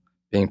oil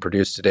being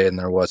produced today than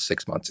there was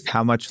 6 months ago.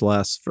 How much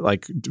less,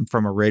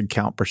 from a rig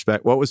count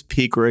perspective? What was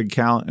peak rig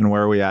count and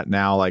where are we at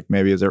now? Like,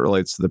 maybe as it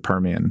relates to the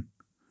Permian?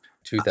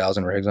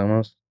 2,000 rigs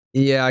almost.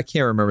 Yeah, I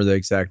can't remember the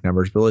exact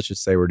numbers, but let's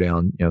just say we're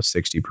down,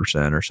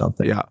 60% or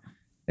something. Yeah.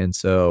 And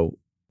so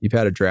you've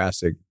had a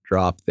drastic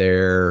drop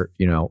there.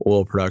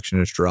 Oil production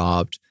has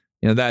dropped.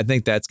 I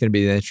think that's going to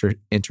be the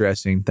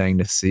interesting thing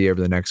to see over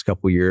the next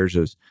couple of years.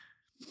 Is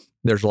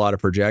there's a lot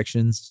of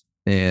projections.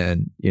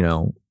 And,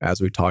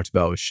 as we talked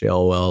about with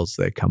shale wells,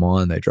 they come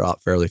on, they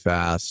drop fairly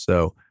fast.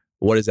 So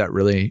what does that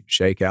really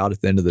shake out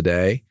at the end of the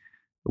day?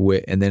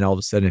 And then all of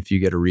a sudden, if you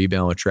get a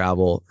rebound with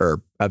travel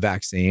or a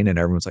vaccine and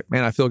everyone's like,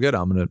 man, I feel good,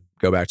 I'm going to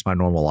go back to my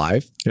normal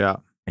life. Yeah.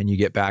 And you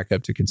get back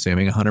up to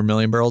consuming 100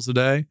 million barrels a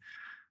day.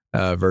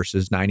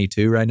 versus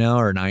 92 right now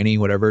or 90,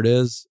 whatever it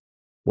is.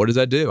 What does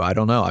that do? I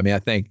don't know. I mean, I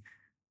think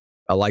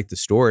I like the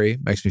story.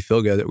 Makes me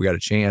feel good that we got a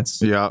chance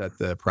that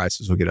the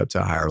prices will get up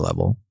to a higher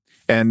level.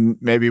 And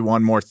maybe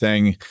one more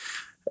thing,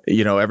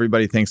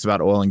 everybody thinks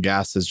about oil and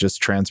gas as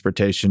just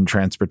transportation,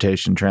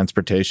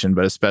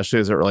 but especially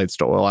as it relates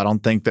to oil, I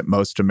don't think that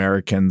most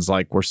Americans,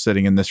 like we're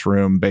sitting in this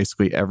room,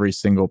 basically every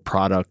single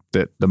product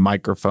that the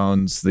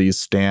microphones, these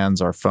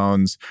stands, our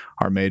phones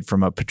are made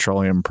from a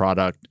petroleum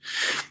product.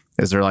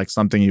 Is there like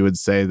something you would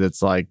say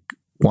that's like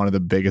one of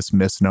the biggest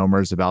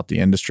misnomers about the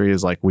industry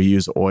is like we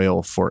use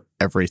oil for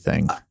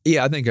everything?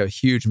 Yeah, I think a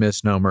huge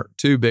misnomer,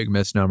 two big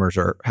misnomers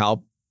are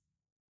how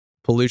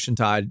pollution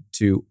tied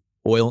to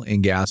oil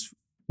and gas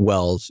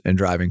wells and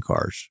driving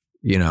cars.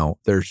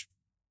 There's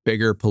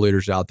bigger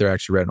polluters out there. I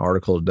actually read an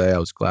article today I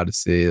was glad to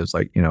see. It was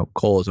like,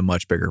 coal is a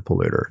much bigger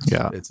polluter.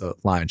 Yeah. It's a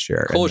lion's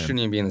share. Coal shouldn't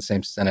even be in the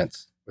same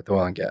sentence with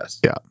oil and gas.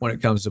 Yeah. When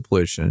it comes to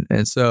pollution.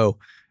 And so,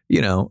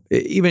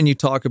 even you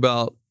talk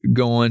about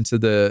going to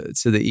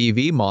the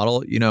EV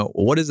model,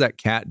 what is that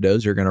cat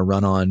dozer going to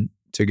run on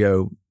to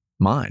go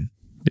mine?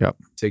 Yep.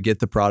 To get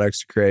the products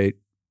to create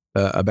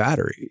a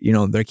battery.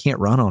 They can't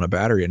run on a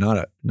battery and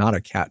not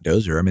a cat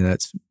dozer. I mean,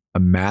 that's a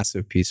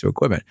massive piece of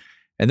equipment.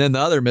 And then the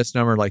other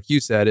misnomer, like you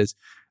said, is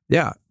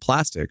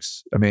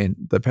plastics. I mean,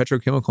 the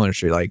petrochemical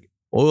industry, like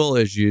oil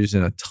is used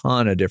in a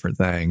ton of different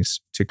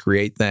things to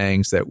create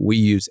things that we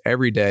use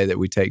every day that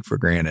we take for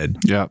granted.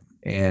 Yeah.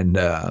 And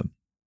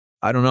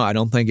I don't know. I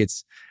don't think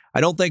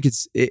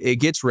it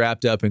gets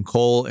wrapped up in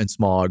coal and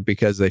smog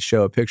because they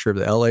show a picture of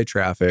the LA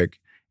traffic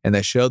and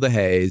they show the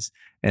haze.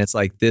 And it's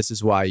like, this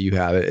is why you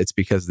have it. It's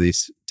because of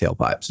these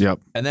tailpipes. Yep.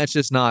 And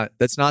that's not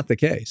the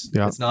case.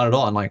 Yep. It's not at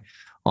all. And like,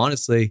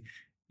 honestly,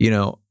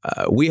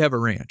 we have a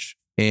ranch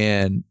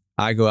and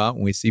I go out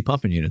and we see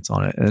pumping units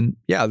on it. And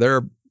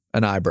they're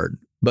an eye burden,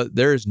 but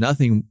there is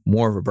nothing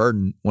more of a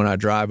burden when I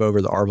drive over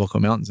the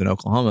Arbuckle Mountains in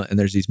Oklahoma and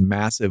there's these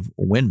massive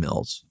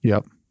windmills.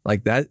 Yep.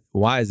 Like that.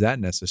 Why is that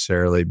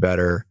necessarily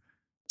better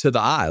to the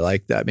eye?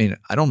 Like that. I mean,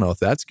 I don't know if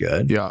that's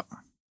good. Yeah.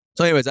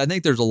 So anyways, I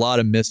think there's a lot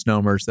of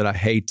misnomers that I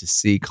hate to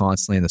see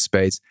constantly in the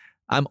space.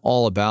 I'm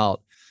all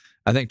about,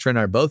 I think Trent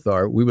and I both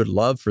are, we would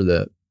love for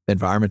the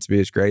environment to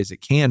be as great as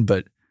it can.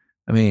 But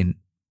I mean,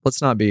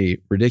 let's not be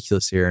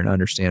ridiculous here and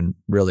understand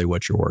really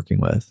what you're working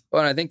with.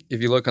 Well, and I think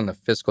if you look on the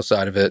fiscal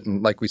side of it,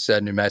 and like we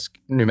said, New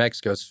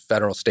Mexico's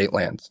federal state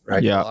lands,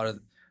 right? Yeah.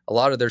 A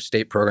lot of their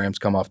state programs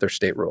come off their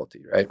state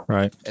royalty, right?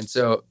 Right. And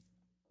so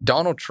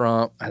Donald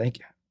Trump, I think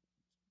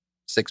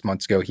 6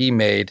 months ago, he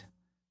made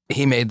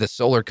the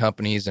solar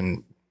companies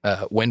and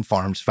wind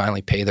farms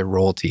finally pay their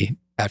royalty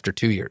after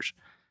 2 years.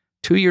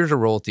 2 years of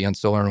royalty on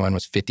solar and wind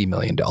was $50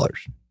 million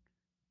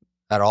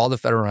at all the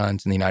federal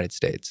runs in the United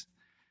States.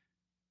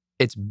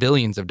 It's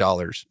billions of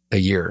dollars a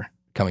year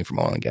coming from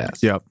oil and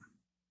gas. Yep.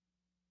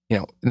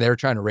 They're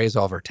trying to raise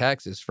all of our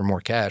taxes for more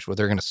cash. Well,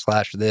 they're going to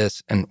slash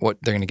this and what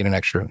they're going to get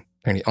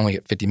they're going to only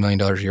get $50 million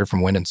a year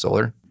from wind and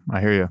solar. I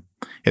hear you.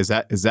 Is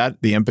that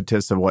the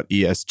impetus of what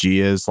ESG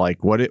is?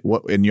 Like what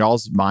in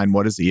y'all's mind,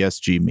 what does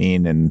ESG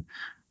mean and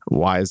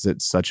why is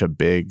it such a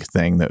big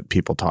thing that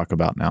people talk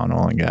about now in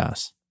oil and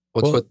gas?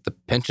 Well, it's what the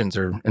pensions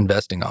are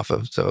investing off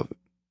of. So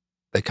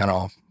they kind of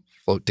all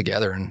float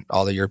together and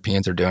all the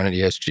Europeans are doing it.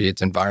 ESG,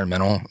 it's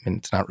environmental. I mean,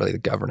 it's not really the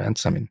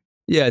governance. I mean,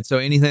 so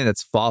anything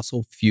that's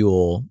fossil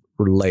fuel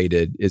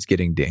related is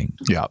getting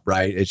dinged. Yeah.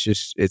 Right.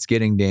 It's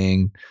getting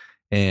dinged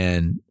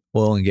and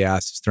oil and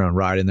gas is thrown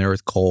right in there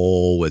with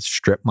coal, with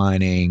strip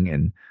mining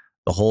and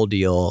the whole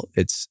deal.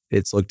 It's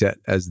looked at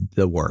as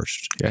the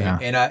worst. Yeah.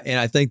 And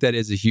I think that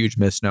is a huge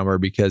misnomer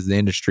because the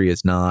industry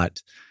is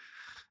not,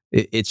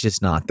 it's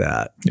just not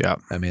that. Yeah.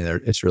 I mean,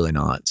 it's really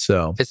not.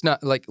 So it's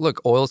not like, look,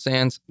 oil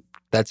sands,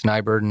 that's an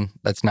eye burden.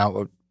 That's not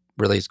what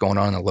really is going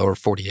on in the lower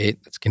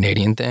 48. That's a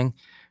Canadian thing.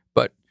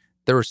 But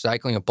they're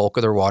recycling a bulk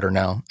of their water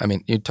now. I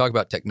mean, you talk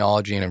about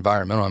technology and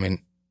environmental. I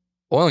mean,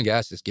 oil and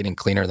gas is getting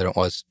cleaner than it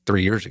was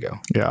 3 years ago.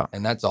 Yeah.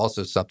 And that's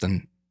also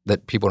something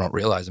that people don't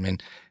realize. I mean,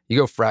 you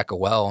go frack a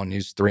well and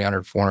use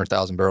 300,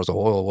 400,000 barrels of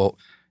oil. Well,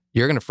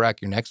 you're going to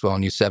frack your next well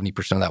and use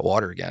 70% of that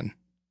water again.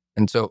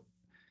 And so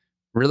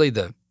really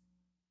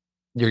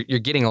you're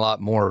getting a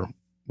lot more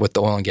with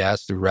the oil and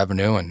gas through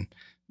revenue and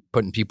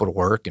putting people to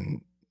work.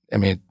 And I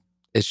mean,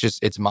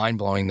 it's mind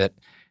blowing that,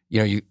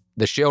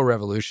 the shale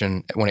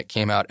revolution, when it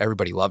came out,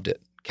 everybody loved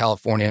it.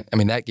 California, I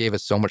mean, that gave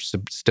us so much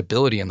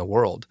stability in the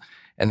world.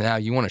 And now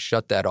you want to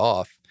shut that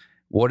off.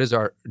 What is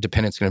our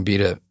dependence going to be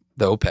to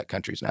the OPEC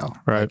countries now?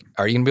 Right. Like,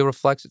 are you going to be able to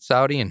flex at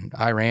Saudi and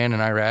Iran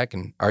and Iraq?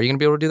 And are you going to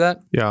be able to do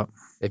that? Yeah.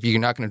 If you're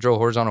not going to drill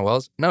horizontal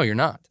wells? No, you're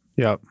not.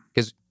 Yeah.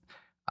 Because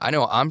I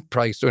know I'm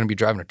probably still going to be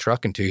driving a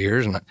truck in 2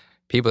 years. And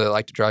people that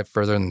like to drive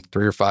further than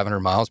 300 or 500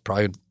 miles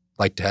probably would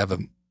like to have a,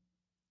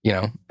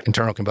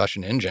 internal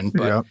combustion engine.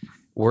 But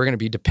we're going to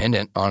be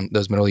dependent on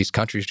those Middle East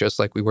countries just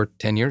like we were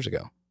 10 years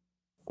ago.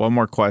 One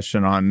more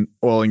question on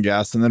oil and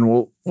gas, and then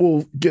we'll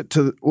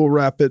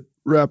wrap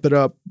it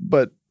up.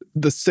 But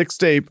the 6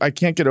 to 8, I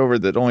can't get over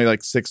that only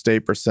like 6 to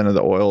 8% of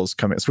the oil is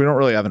coming. So we don't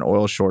really have an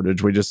oil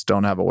shortage. We just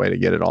don't have a way to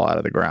get it all out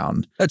of the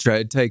ground. That's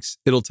right.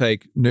 It'll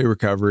take new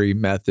recovery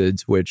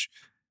methods, which,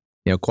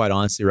 quite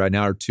honestly, right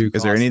now are too costly.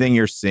 Is there anything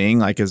you're seeing?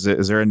 Like, is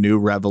there a new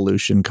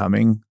revolution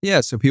coming?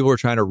 Yeah. So people are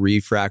trying to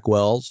refrac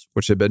wells,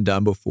 which have been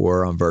done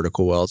before on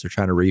vertical wells. They're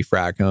trying to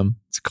refrac them.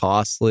 It's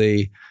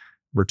costly.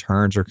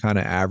 Returns are kind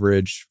of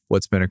average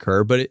what's been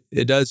occurred, but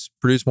it does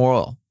produce more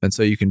oil. And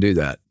so you can do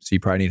that. So you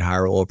probably need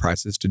higher oil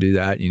prices to do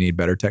that. You need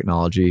better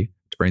technology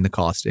to bring the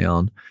cost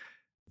down.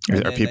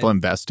 Are people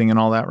investing in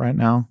all that right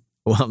now?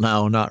 Well,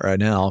 no, not right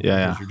now.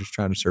 Yeah. Because you're just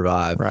trying to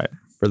survive. Right.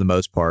 For the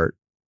most part.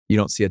 You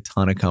don't see a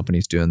ton of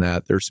companies doing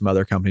that. There's some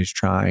other companies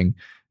trying,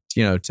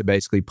 to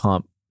basically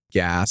pump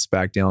gas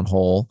back down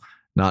hole,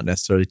 not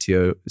necessarily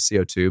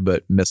CO2,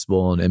 but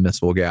miscible and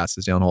immiscible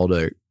gases down hole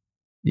to,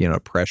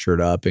 pressure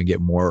it up and get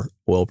more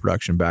oil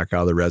production back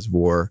out of the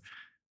reservoir.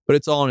 But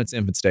it's all in its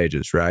infant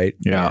stages, right?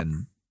 Yeah.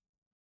 And,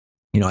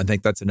 I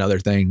think that's another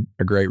thing,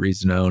 a great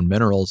reason to own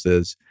minerals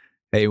is,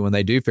 hey, when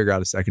they do figure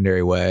out a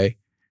secondary way,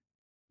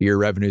 your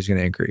revenue is going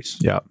to increase.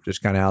 Yeah.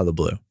 Just kind of out of the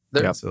blue.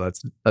 Yeah. So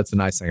that's a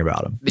nice thing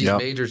about them. These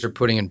majors are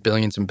putting in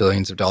billions and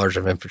billions of dollars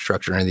of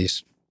infrastructure into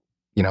these,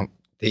 the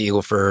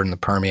Eagle Ford and the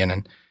Permian.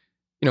 And,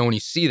 when you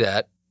see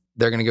that,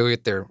 they're going to go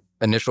get their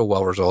initial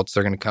well results.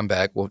 They're going to come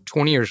back. Well,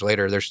 20 years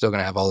later, they're still going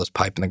to have all this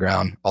pipe in the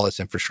ground, all this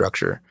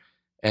infrastructure.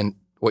 And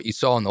what you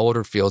saw in the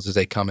older fields is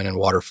they come in and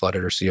water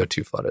flooded or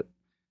CO2 flooded.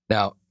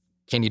 Now,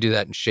 can you do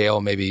that in shale?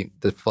 Maybe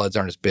the floods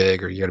aren't as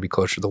big or you got to be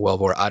closer to the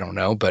wellbore. I don't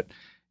know. But,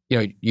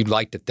 you'd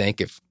like to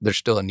think if there's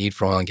still a need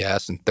for oil and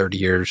gas in 30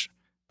 years,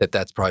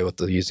 that's probably what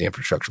they'll use the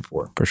infrastructure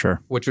for. For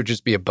sure. Which would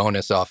just be a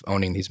bonus off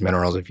owning these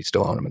minerals if you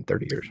still own them in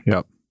 30 years.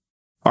 Yep.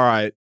 All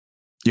right.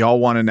 Y'all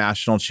won a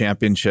national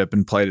championship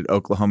and played at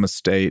Oklahoma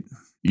State.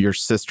 Your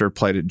sister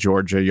played at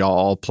Georgia. Y'all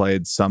all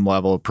played some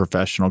level of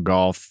professional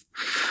golf.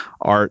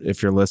 Art,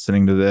 if you're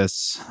listening to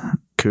this,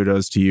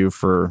 kudos to you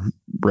for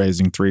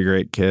raising 3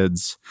 great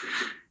kids.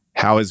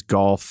 How has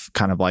golf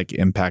kind of like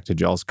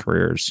impacted y'all's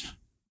careers?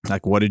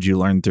 Like, what did you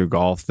learn through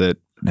golf that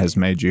has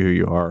made you who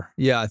you are?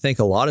 Yeah, I think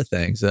a lot of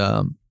things.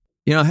 I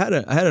had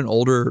an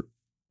older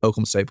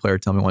Oklahoma State player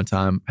tell me one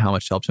time how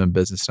much helped him in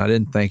business, and I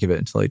didn't think of it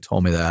until he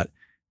told me that.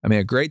 I mean,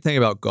 a great thing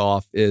about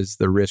golf is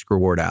the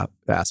risk-reward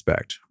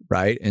aspect,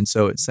 right? And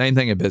so it's same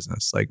thing in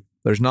business. Like,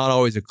 there's not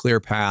always a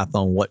clear path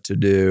on what to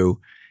do.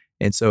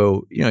 And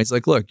so, it's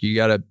like, look, you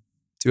got a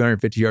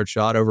 250-yard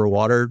shot over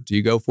water. Do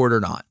you go for it or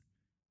not?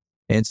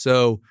 And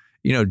so,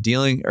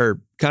 dealing or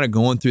kind of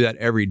going through that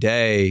every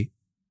day,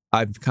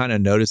 I've kind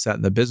of noticed that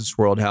in the business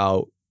world,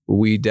 how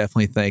we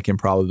definitely think in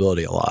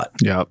probability a lot.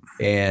 Yep.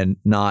 And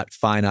not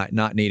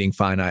needing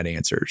finite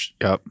answers.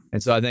 Yep.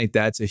 And so I think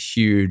that's a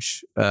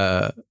huge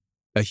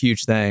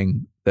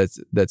thing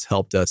that's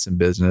helped us in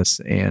business.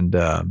 And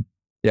I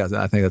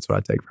think that's what I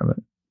take from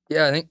it.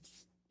 Yeah, I think,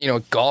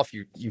 golf,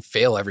 you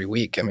fail every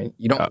week. I mean,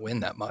 you don't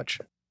win that much.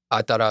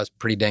 I thought I was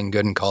pretty dang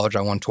good in college.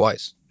 I won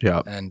twice.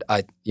 Yeah. And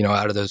I,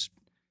 out of those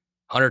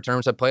 100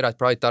 tournaments I played, I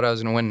probably thought I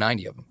was going to win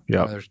 90 of them.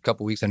 Yeah. There's a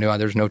couple weeks I knew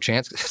there's no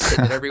chance because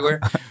I hit it everywhere.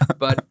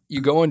 But you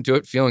go into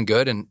it feeling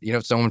good, and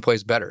someone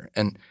plays better.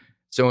 And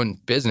so in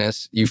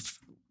business, you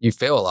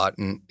fail a lot,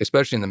 and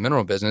especially in the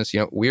mineral business,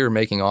 we're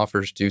making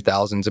offers to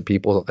thousands of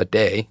people a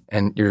day,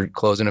 and you're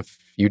closing a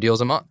few deals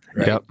a month,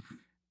 right? Yep.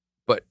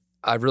 But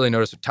I've really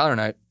noticed with Tyler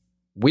and I,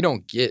 we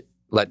don't get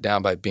let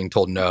down by being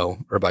told no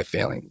or by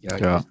failing.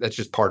 That's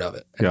just part of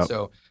it. And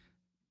so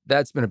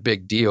that's been a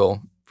big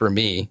deal for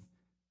me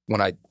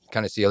when I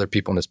kind of see other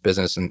people in this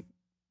business and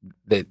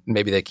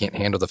maybe they can't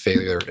handle the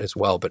failure as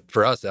well. But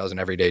for us, that was an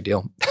everyday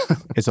deal.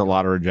 It's a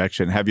lot of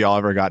rejection. Have y'all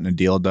ever gotten a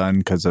deal done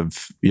because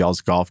of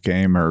y'all's golf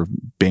game or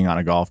being on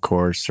a golf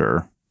course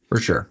or? For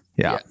sure.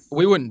 Yeah.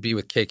 We wouldn't be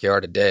with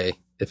KKR today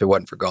if it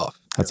wasn't for golf.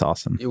 That's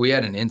awesome. We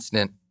had an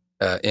incident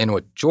in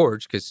with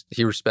George because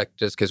he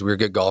respected us because we were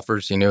good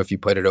golfers. He knew if you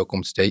played at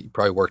Oklahoma State, you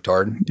probably worked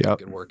hard,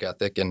 good work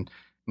ethic. And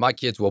my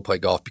kids will play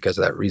golf because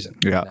of that reason.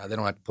 Yeah. Now, they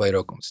don't have to play at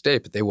Oklahoma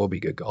State, but they will be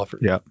good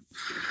golfers. Yeah.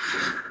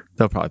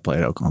 They'll probably play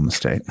at Oklahoma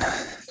State.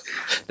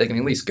 They can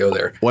at least go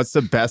there. What's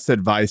the best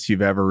advice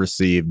you've ever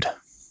received?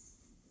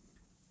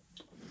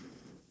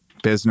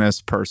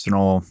 Business,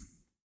 personal?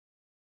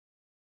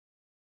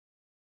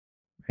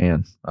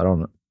 Man, I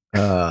don't know.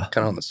 Kind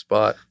of on the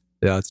spot.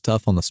 Yeah, it's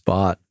tough on the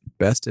spot.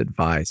 Best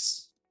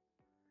advice.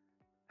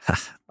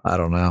 I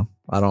don't know.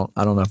 I don't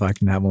know if I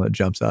can have one that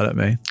jumps out at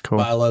me. Cool.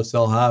 Buy low,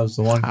 sell high was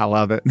the one. I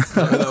love it.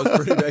 That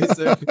was pretty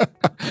basic.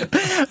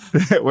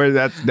 Where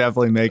that's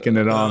definitely making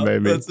it on,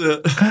 baby. That's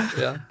it.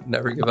 Yeah,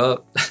 never give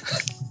up.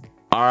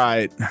 All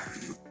right.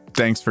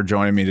 Thanks for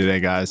joining me today,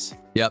 guys.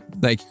 Yep.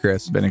 Thank you,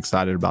 Chris. Been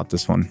excited about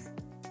this one.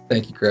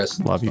 Thank you, Chris.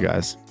 Love you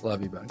guys.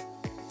 Love you, buddy.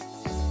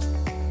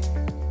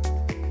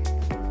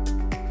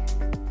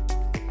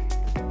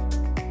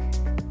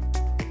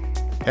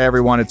 Hey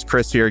everyone, it's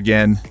Chris here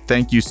again.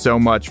 Thank you so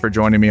much for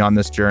joining me on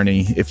this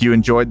journey. If you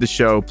enjoyed the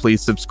show,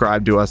 please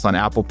subscribe to us on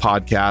Apple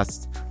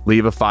Podcasts,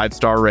 leave a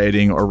 5-star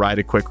rating, or write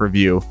a quick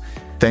review.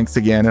 Thanks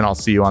again, and I'll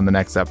see you on the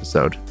next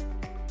episode.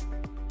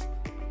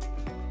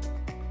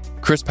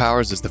 Chris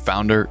Powers is the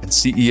founder and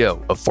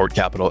CEO of Fort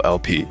Capital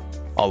LP.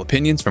 All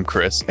opinions from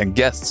Chris and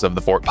guests of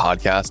the Fort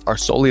podcast are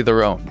solely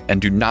their own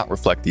and do not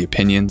reflect the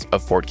opinions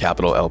of Fort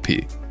Capital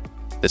LP.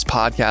 This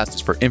podcast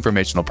is for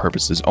informational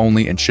purposes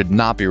only and should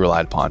not be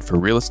relied upon for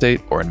real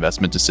estate or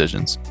investment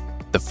decisions.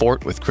 The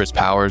Fort with Chris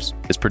Powers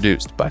is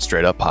produced by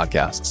Straight Up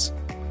Podcasts.